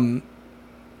 Getting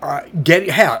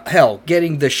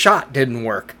the shot didn't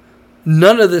work.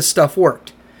 None of this stuff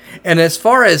worked. And as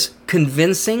far as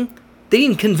convincing, they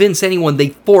didn't convince anyone. They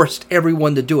forced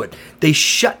everyone to do it. They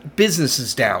shut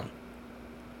businesses down.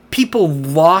 People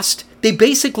lost. They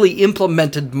basically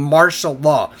implemented martial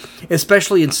law,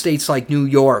 especially in states like New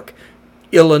York,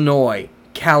 Illinois,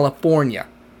 California.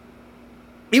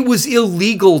 It was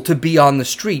illegal to be on the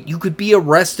street. You could be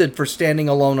arrested for standing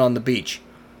alone on the beach.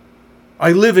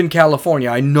 I live in California.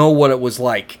 I know what it was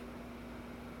like.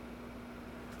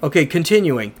 Okay,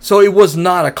 continuing. So it was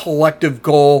not a collective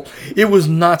goal. It was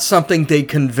not something they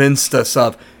convinced us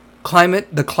of.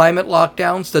 The climate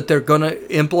lockdowns that they're going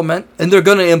to implement, and they're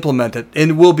going to implement it,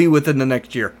 and it will be within the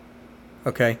next year.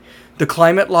 Okay? The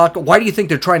climate why do you think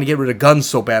they're trying to get rid of guns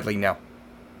so badly now?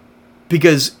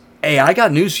 Because, hey, I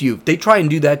got news for you. If they try and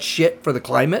do that shit for the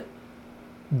climate,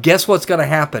 guess what's going to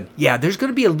happen? Yeah, there's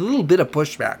going to be a little bit of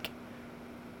pushback.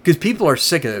 Because people are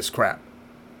sick of this crap.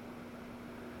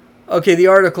 Okay, the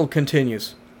article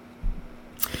continues.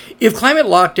 If climate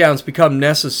lockdowns become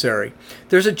necessary,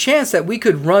 there's a chance that we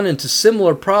could run into a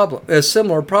similar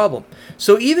problem.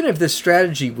 So even if this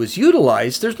strategy was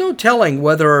utilized, there's no telling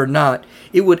whether or not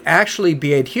it would actually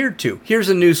be adhered to. Here's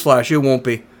a newsflash: it won't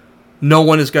be. No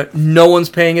one's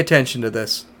paying attention to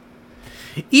this.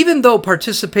 Even though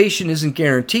participation isn't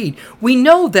guaranteed, we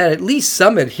know that at least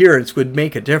some adherence would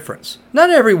make a difference. Not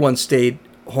everyone stayed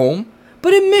home,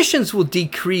 but emissions will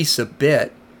decrease a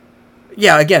bit.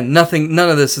 Yeah, again, none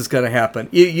of this is going to happen.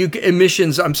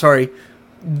 Emissions, I'm sorry,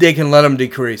 they can let them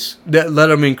decrease, let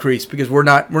them increase, because we're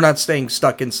not staying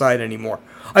stuck inside anymore.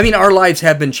 I mean, our lives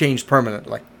have been changed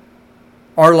permanently.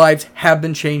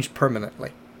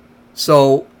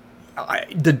 So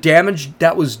the damage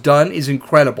that was done is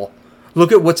incredible.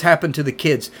 Look at what's happened to the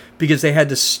kids because they had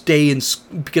to stay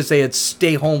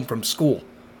home from school.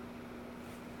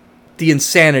 The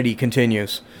insanity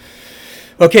continues.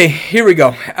 Okay, here we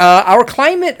go. Our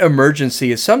climate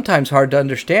emergency is sometimes hard to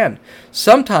understand.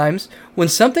 Sometimes, when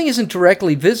something isn't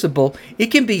directly visible, it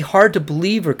can be hard to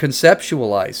believe or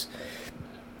conceptualize.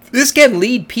 This can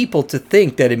lead people to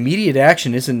think that immediate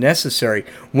action isn't necessary,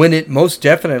 when it most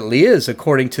definitely is,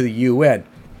 according to the UN.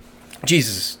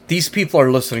 Jesus, these people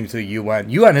are listening to the UN.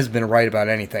 UN has been right about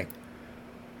anything.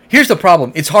 Here's the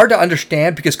problem. It's hard to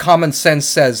understand because common sense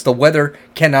says the weather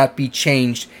cannot be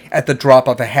changed at the drop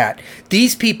of a hat.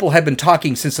 These people have been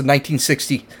talking since the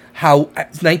 1960s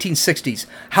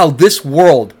how this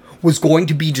world was going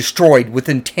to be destroyed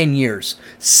within 10 years.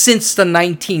 Since the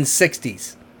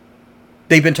 1960s.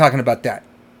 They've been talking about that.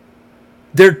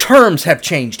 Their terms have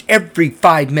changed every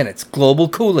 5 minutes. Global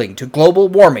cooling to global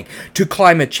warming to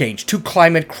climate change to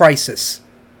climate crisis.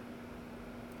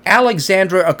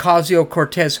 Alexandra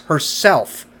Ocasio-Cortez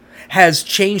herself has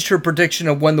changed her prediction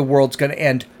of when the world's going to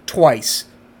end twice.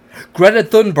 Greta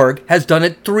Thunberg has done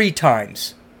it 3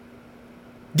 times.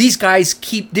 These guys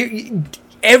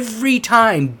every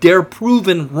time they're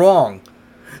proven wrong,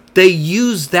 they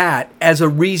use that as a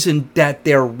reason that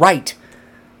they're right.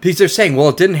 Because they're saying, well,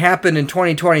 it didn't happen in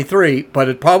 2023, but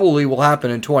it probably will happen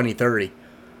in 2030.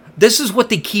 This is what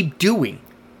they keep doing.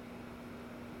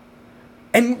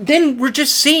 And then we're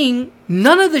just seeing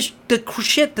none of the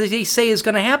shit that they say is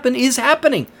going to happen is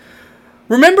happening.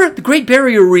 Remember, the Great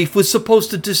Barrier Reef was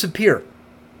supposed to disappear.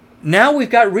 Now we've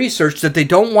got research that they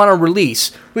don't want to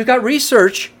release. We've got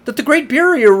research that the Great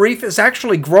Barrier Reef is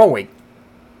actually growing.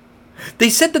 They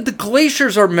said that the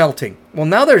glaciers are melting. Well,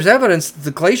 now there's evidence that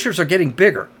the glaciers are getting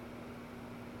bigger.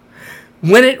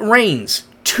 When it rains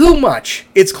too much,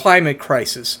 it's climate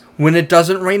crisis. When it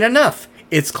doesn't rain enough,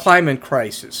 it's climate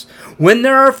crisis. When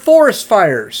there are forest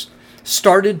fires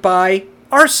started by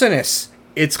arsonists,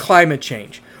 it's climate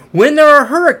change. When there are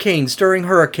hurricanes during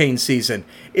hurricane season,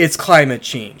 it's climate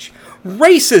change.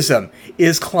 Racism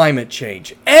is climate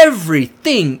change.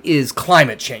 Everything is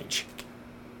climate change.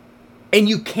 And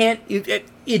you can't,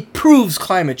 it proves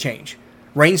climate change.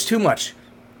 Rains too much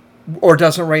or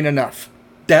doesn't rain enough.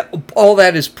 All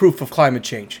that is proof of climate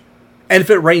change. And if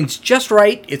it rains just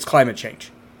right, it's climate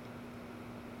change.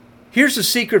 Here's the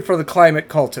secret for the climate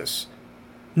cultists.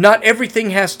 Not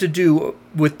everything has to do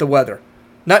with the weather.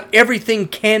 Not everything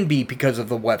can be because of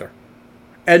the weather.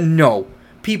 And no,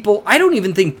 people, I don't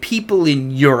even think people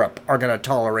in Europe are going to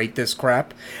tolerate this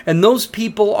crap. And those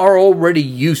people are already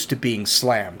used to being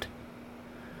slammed.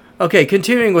 Okay,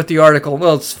 continuing with the article.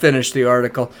 Well, let's finish the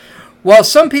article. While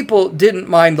some people didn't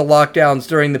mind the lockdowns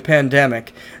during the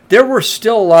pandemic, there were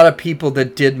still a lot of people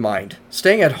that did mind.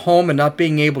 Staying at home and not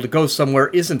being able to go somewhere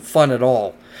isn't fun at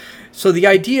all. So the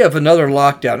idea of another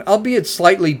lockdown, albeit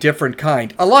slightly different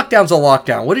kind, a lockdown's a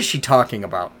lockdown. What is she talking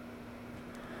about?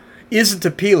 Isn't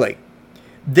appealing.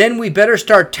 Then we better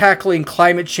start tackling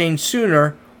climate change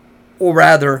sooner or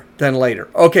rather than later.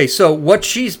 Okay, so what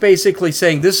she's basically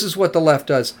saying, this is what the left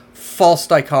does. False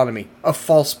dichotomy, a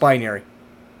false binary.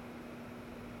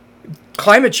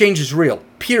 Climate change is real,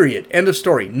 period, end of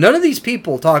story. None of these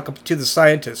people talk to the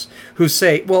scientists who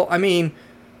say, well, I mean,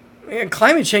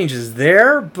 climate change is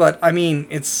there, but I mean,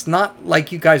 it's not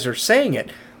like you guys are saying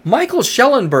it. Michael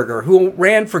Schellenberger, who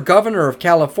ran for governor of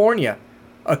California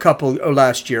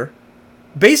last year,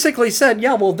 basically said,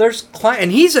 yeah, well, there's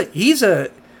and he's a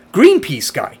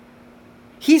Greenpeace guy.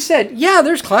 He said, yeah,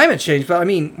 there's climate change, but I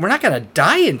mean, we're not going to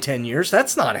die in 10 years.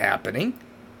 That's not happening.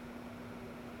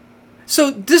 So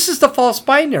this is the false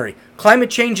binary. Climate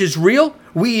change is real.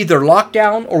 We either lock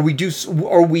down or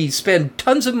we spend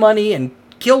tons of money and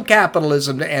kill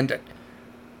capitalism to end it.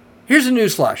 Here's a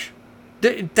newsflash.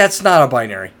 That's not a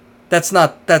binary. That's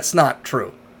not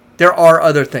true. There are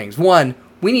other things. One,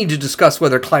 we need to discuss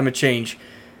whether climate change,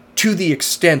 to the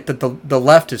extent that the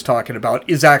left is talking about,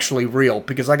 is actually real.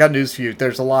 Because I got news for you.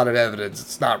 There's a lot of evidence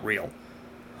it's not real.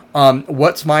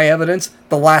 What's my evidence?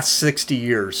 The last 60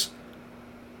 years.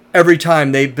 Every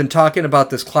time they've been talking about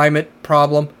this climate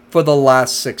problem for the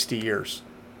last 60 years.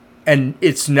 And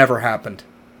it's never happened.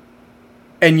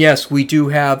 And yes, we do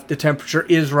have, the temperature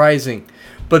is rising.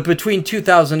 But between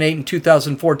 2008 and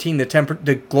 2014,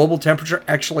 the global temperature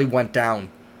actually went down.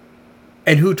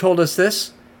 And who told us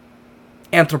this?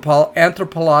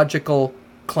 Anthropological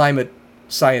climate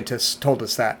scientists told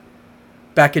us that.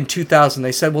 Back in 2000,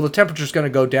 they said, well, the temperature's going to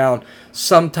go down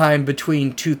sometime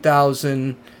between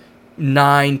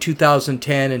 2009,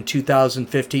 2010, and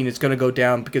 2015. It's going to go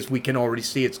down because we can already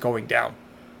see it's going down.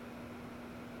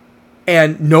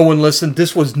 And no one listened.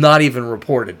 This was not even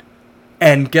reported.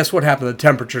 And guess what happened? The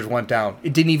temperatures went down.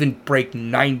 It didn't even break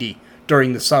 90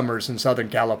 during the summers in Southern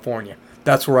California.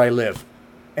 That's where I live.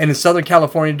 And in Southern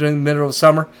California during the middle of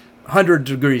summer, 100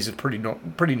 degrees is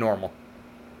pretty normal.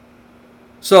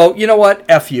 So, you know what?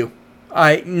 F you.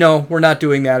 No, we're not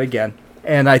doing that again.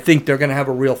 And I think they're going to have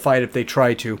a real fight if they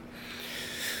try to.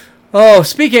 Oh,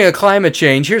 speaking of climate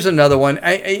change, here's another one.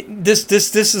 This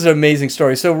is an amazing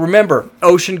story. So remember,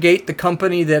 OceanGate, the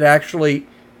company that actually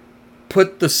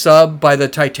put the sub by the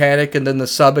Titanic and then the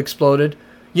sub exploded?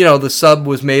 You know, the sub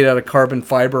was made out of carbon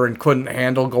fiber and couldn't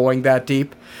handle going that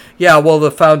deep. Yeah, well,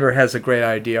 the founder has a great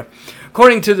idea.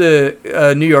 According to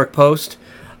the New York Post,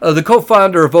 the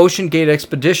co-founder of OceanGate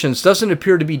Expeditions doesn't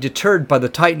appear to be deterred by the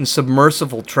Titan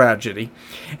submersible tragedy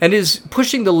and is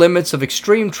pushing the limits of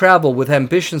extreme travel with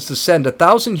ambitions to send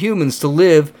 1,000 humans to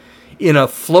live in a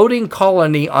floating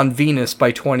colony on Venus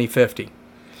by 2050.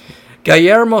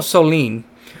 Guillermo Solin,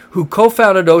 who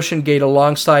co-founded OceanGate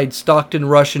alongside Stockton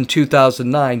Rush in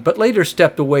 2009, but later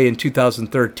stepped away in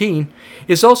 2013,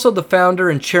 is also the founder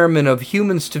and chairman of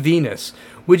Humans to Venus,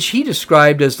 which he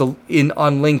described on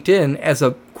LinkedIn as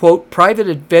a, quote, private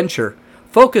adventure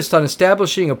focused on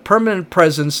establishing a permanent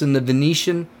presence in the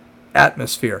Venetian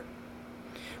atmosphere.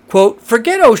 Quote,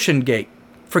 forget OceanGate,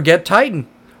 forget Titan,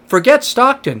 forget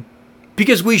Stockton,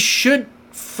 because we should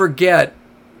forget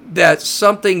that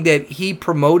something that he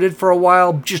promoted for a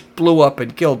while just blew up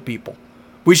and killed people.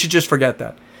 We should just forget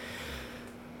that.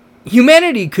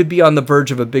 Humanity could be on the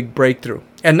verge of a big breakthrough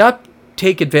and not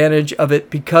take advantage of it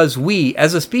because we,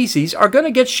 as a species, are going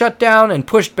to get shut down and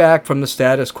pushed back from the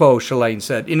status quo, Shalane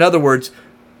said. In other words,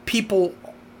 people,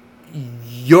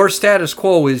 your status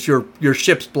quo is your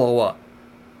ships blow up.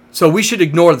 So we should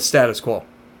ignore the status quo.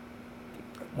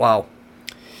 Wow.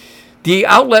 The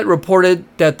outlet reported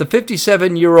that the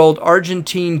 57-year-old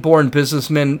Argentine-born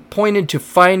businessman pointed to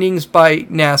findings by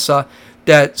NASA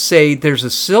that say there's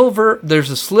a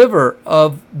sliver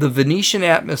of the Venetian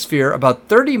atmosphere about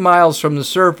 30 miles from the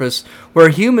surface where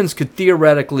humans could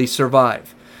theoretically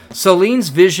survive. Solin's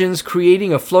visions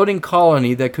creating a floating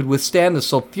colony that could withstand the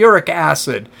sulfuric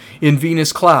acid in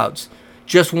Venus clouds,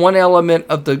 just one element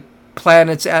of the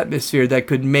planet's atmosphere that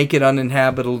could make it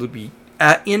uninhabitable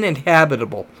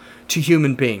to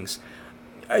human beings.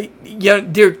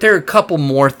 There are a couple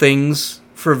more things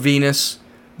for Venus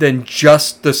than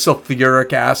just the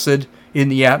sulfuric acid in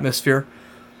the atmosphere.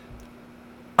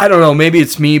 I don't know, maybe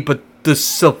it's me, but the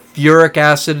sulfuric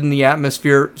acid in the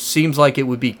atmosphere seems like it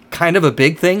would be kind of a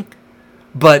big thing,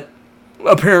 but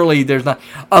apparently there's not.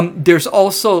 There's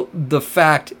also the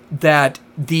fact that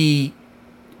the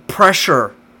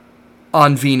pressure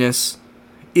on Venus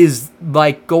is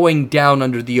like going down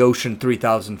under the ocean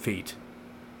 3,000 feet.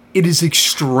 It is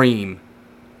extreme.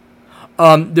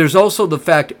 There's also the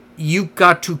fact you've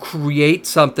got to create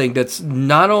something that's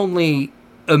not only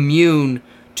immune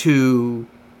to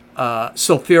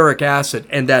sulfuric acid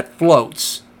and that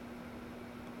floats,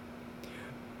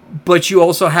 but you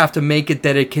also have to make it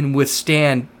that it can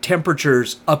withstand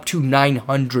temperatures up to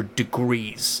 900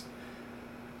 degrees.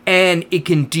 And it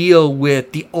can deal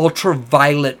with the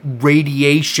ultraviolet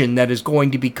radiation that is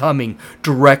going to be coming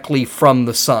directly from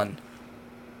the sun.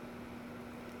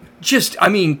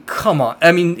 Come on.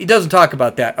 It doesn't talk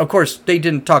about that. Of course, they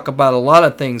didn't talk about a lot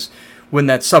of things when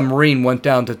that submarine went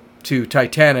down to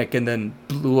Titanic and then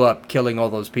blew up, killing all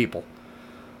those people.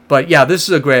 But yeah, this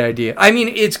is a great idea.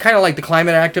 It's kind of like the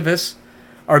climate activists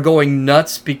are going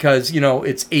nuts because,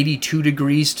 it's 82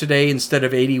 degrees today instead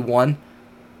of 81.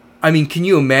 Can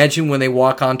you imagine when they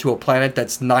walk onto a planet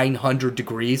that's 900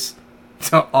 degrees?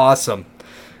 It's awesome.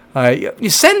 You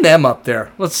send them up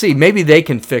there. Let's see. Maybe they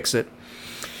can fix it.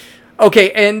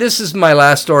 Okay, and this is my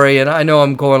last story, and I know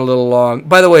I'm going a little long.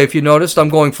 By the way, if you noticed, I'm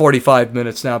going 45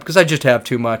 minutes now because I just have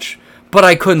too much. But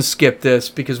I couldn't skip this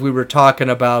because we were talking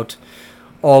about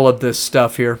all of this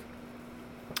stuff here.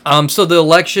 So the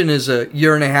election is a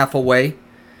year and a half away.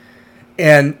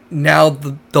 And now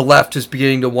the left is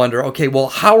beginning to wonder, okay, well,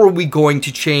 how are we going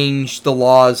to change the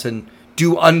laws and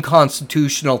do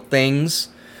unconstitutional things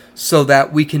so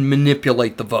that we can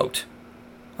manipulate the vote?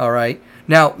 All right.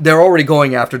 Now, they're already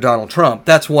going after Donald Trump.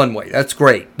 That's one way. That's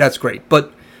great.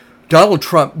 But Joe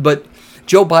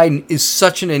Biden is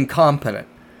such an incompetent.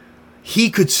 He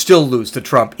could still lose to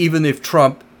Trump, even if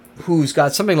Trump, who's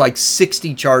got something like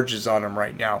 60 charges on him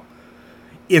right now,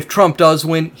 if Trump does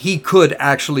win, he could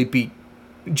actually beat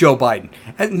Joe Biden.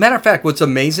 As a matter of fact, what's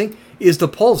amazing is the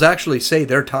polls actually say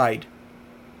they're tied.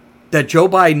 That Joe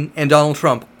Biden and Donald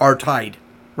Trump are tied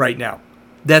right now.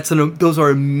 Those are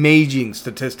amazing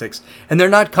statistics, and they're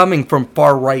not coming from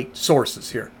far right sources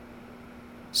here.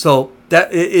 So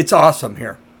it's awesome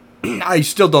here. I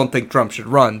still don't think Trump should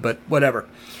run, but whatever.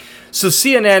 So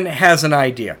CNN has an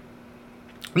idea.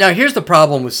 Now here's the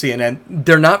problem with CNN.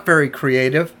 They're not very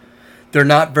creative. They're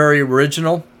not very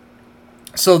original.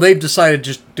 So they've decided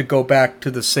just to go back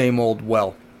to the same old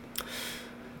well.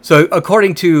 So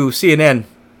according to CNN,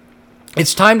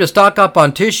 it's time to stock up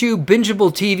on tissue,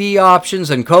 bingeable TV options,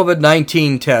 and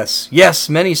COVID-19 tests. Yes,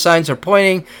 many signs are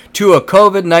pointing to a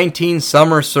COVID-19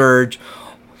 summer surge,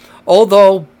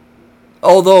 although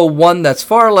one that's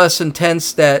far less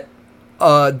intense than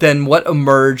what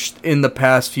emerged in the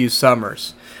past few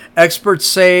summers. Experts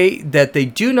say that they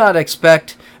do not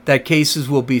expect that cases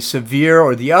will be severe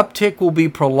or the uptick will be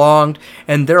prolonged,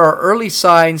 and there are early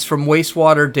signs from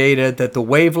wastewater data that the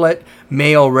wavelet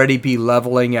may already be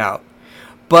leveling out.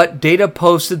 But data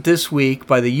posted this week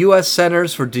by the U.S.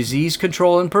 Centers for Disease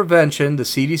Control and Prevention, the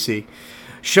CDC,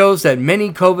 shows that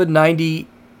many COVID-19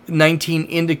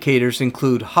 indicators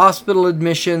include hospital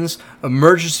admissions,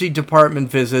 emergency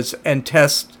department visits, and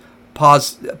test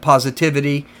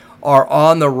positivity are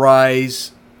on the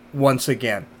rise once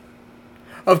again.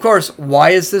 Of course, why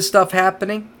is this stuff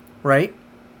happening, right?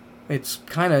 It's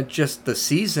kind of just the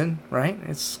season, right?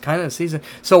 It's kind of the season.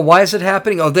 So why is it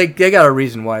happening? Oh, they got a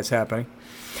reason why it's happening.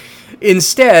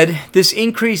 Instead, this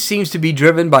increase seems to be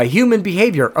driven by human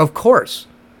behavior, of course.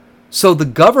 So the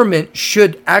government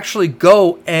should actually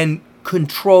go and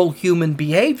control human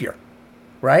behavior,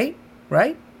 right?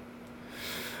 Right?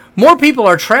 More people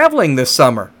are traveling this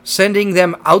summer, sending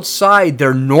them outside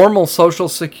their normal social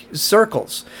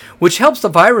circles, which helps the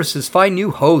viruses find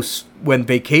new hosts when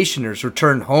vacationers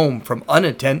return home from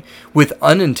with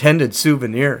unintended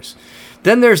souvenirs.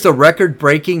 Then there's the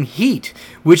record-breaking heat,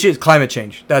 which is climate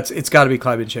change. It's got to be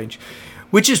climate change,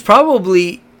 which is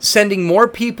probably sending more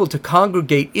people to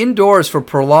congregate indoors for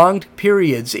prolonged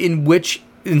periods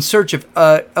in search of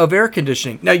air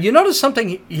conditioning. Now, you notice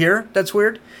something here that's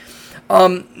weird?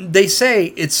 They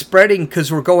say it's spreading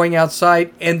because we're going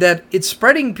outside, and that it's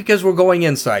spreading because we're going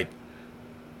inside.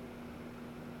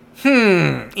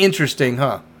 Interesting,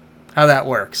 huh? How that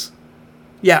works.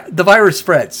 Yeah, the virus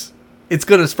spreads. It's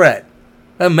going to spread.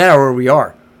 Doesn't matter where we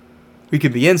are. We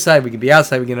could be inside, we could be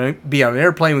outside, we can be on an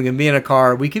airplane, we can be in a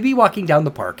car, we could be walking down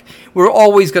the park. We're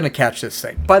always going to catch this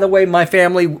thing. By the way, my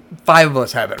family, 5 of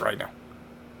us have it right now.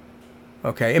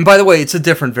 Okay, and by the way, it's a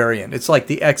different variant. It's like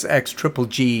the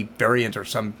XXGGG variant or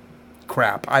some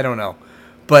crap. I don't know.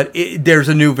 But there's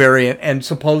a new variant, and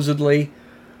supposedly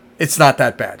it's not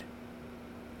that bad.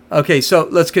 Okay, so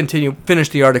let's continue. Finish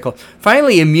the article.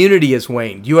 Finally, immunity has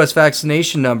waned. U.S.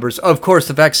 vaccination numbers. Of course,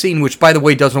 the vaccine, which, by the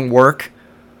way, doesn't work,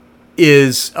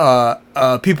 is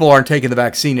people aren't taking the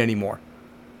vaccine anymore.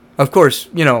 Of course,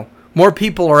 more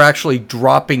people are actually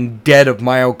dropping dead of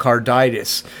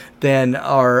myocarditis than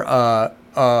are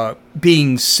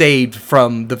being saved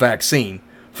from the vaccine,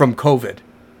 from COVID.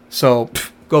 So,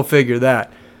 go figure that.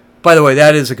 By the way,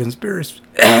 that is a conspiracy.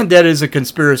 That is a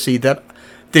conspiracy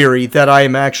theory that I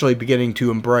am actually beginning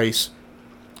to embrace.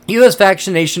 U.S.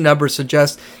 vaccination numbers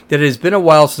suggest that it has been a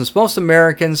while since most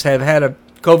Americans have had a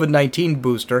COVID-19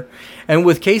 booster, and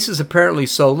with cases apparently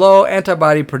so low,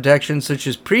 antibody protection, such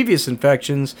as previous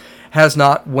infections, has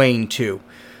not waned too.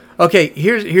 Okay,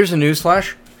 here's a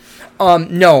newsflash.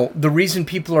 No, the reason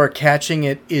people are catching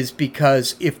it is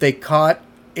because if they caught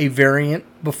a variant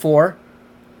before,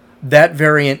 that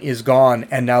variant is gone,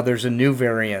 and now there's a new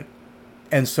variant.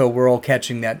 And so we're all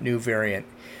catching that new variant.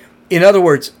 In other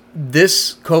words,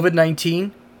 this COVID-19,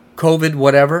 COVID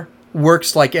whatever,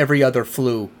 works like every other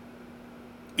flu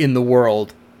in the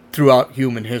world throughout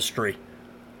human history.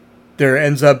 There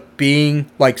ends up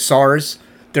being, like SARS,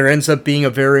 there ends up being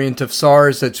a variant of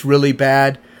SARS that's really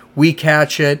bad. We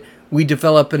catch it, we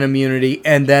develop an immunity,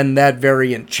 and then that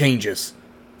variant changes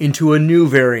into a new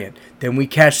variant. Then we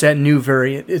catch that new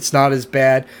variant. It's not as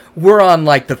bad. We're on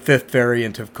like the 5th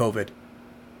variant of COVID.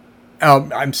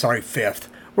 I'm sorry, 5th.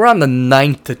 We're on the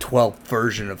 9th to 12th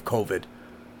version of COVID.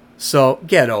 So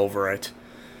get over it.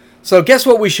 So guess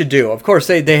what we should do? Of course,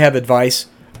 they have advice.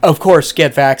 Of course,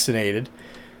 get vaccinated.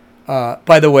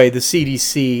 By the way, the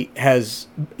CDC has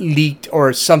leaked,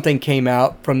 or something came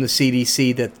out from the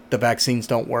CDC that the vaccines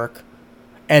don't work.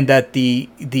 And that the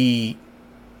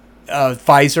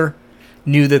Pfizer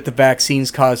knew that the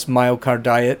vaccines caused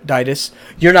myocarditis.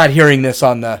 You're not hearing this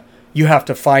on the... You have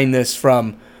to find this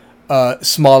from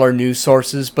smaller news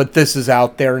sources, but this is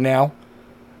out there now,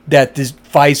 that this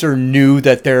Pfizer knew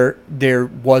that there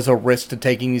was a risk to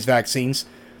taking these vaccines.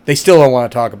 They still don't want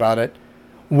to talk about it.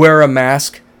 Wear a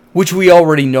mask, which we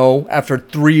already know after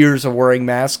 3 years of wearing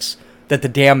masks, that the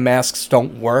damn masks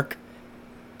don't work.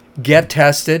 Get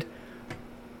tested.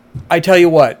 I tell you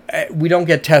what, we don't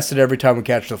get tested every time we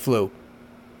catch the flu.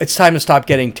 It's time to stop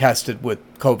getting tested with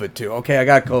COVID too. Okay, I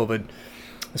got COVID.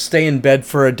 Stay in bed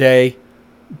for a day.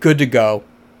 Good to go.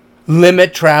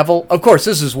 Limit travel. Of course,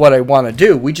 this is what I want to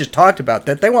do. We just talked about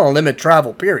that. They want to limit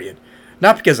travel, period.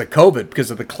 Not because of COVID, because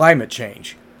of the climate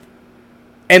change.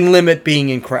 And limit being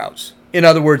in crowds. In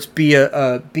other words, be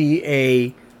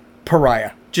a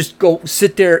pariah. Just go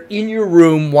sit there in your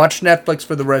room, watch Netflix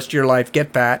for the rest of your life,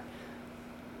 get fat.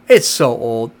 It's so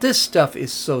old. This stuff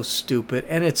is so stupid,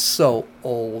 and it's so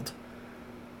old.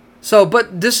 So,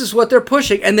 but this is what they're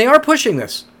pushing, and they are pushing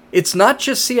this. It's not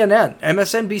just CNN.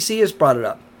 MSNBC has brought it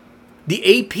up.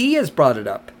 The AP has brought it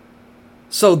up.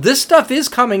 So this stuff is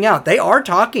coming out. They are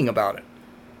talking about it.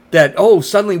 That,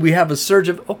 suddenly we have a surge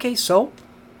of... Okay, so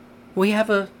we have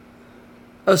a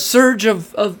surge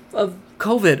of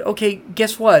COVID. Okay,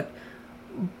 guess what?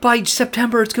 By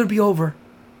September, it's going to be over.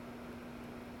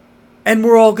 And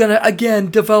we're all going to, again,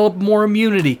 develop more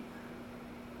immunity.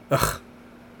 Ugh.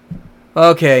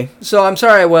 Okay, so I'm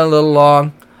sorry I went a little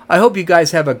long. I hope you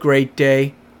guys have a great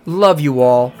day. Love you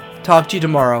all. Talk to you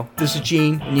tomorrow. This is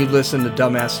Gene, and you listen to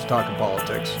Dumbasses Talking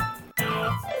Politics.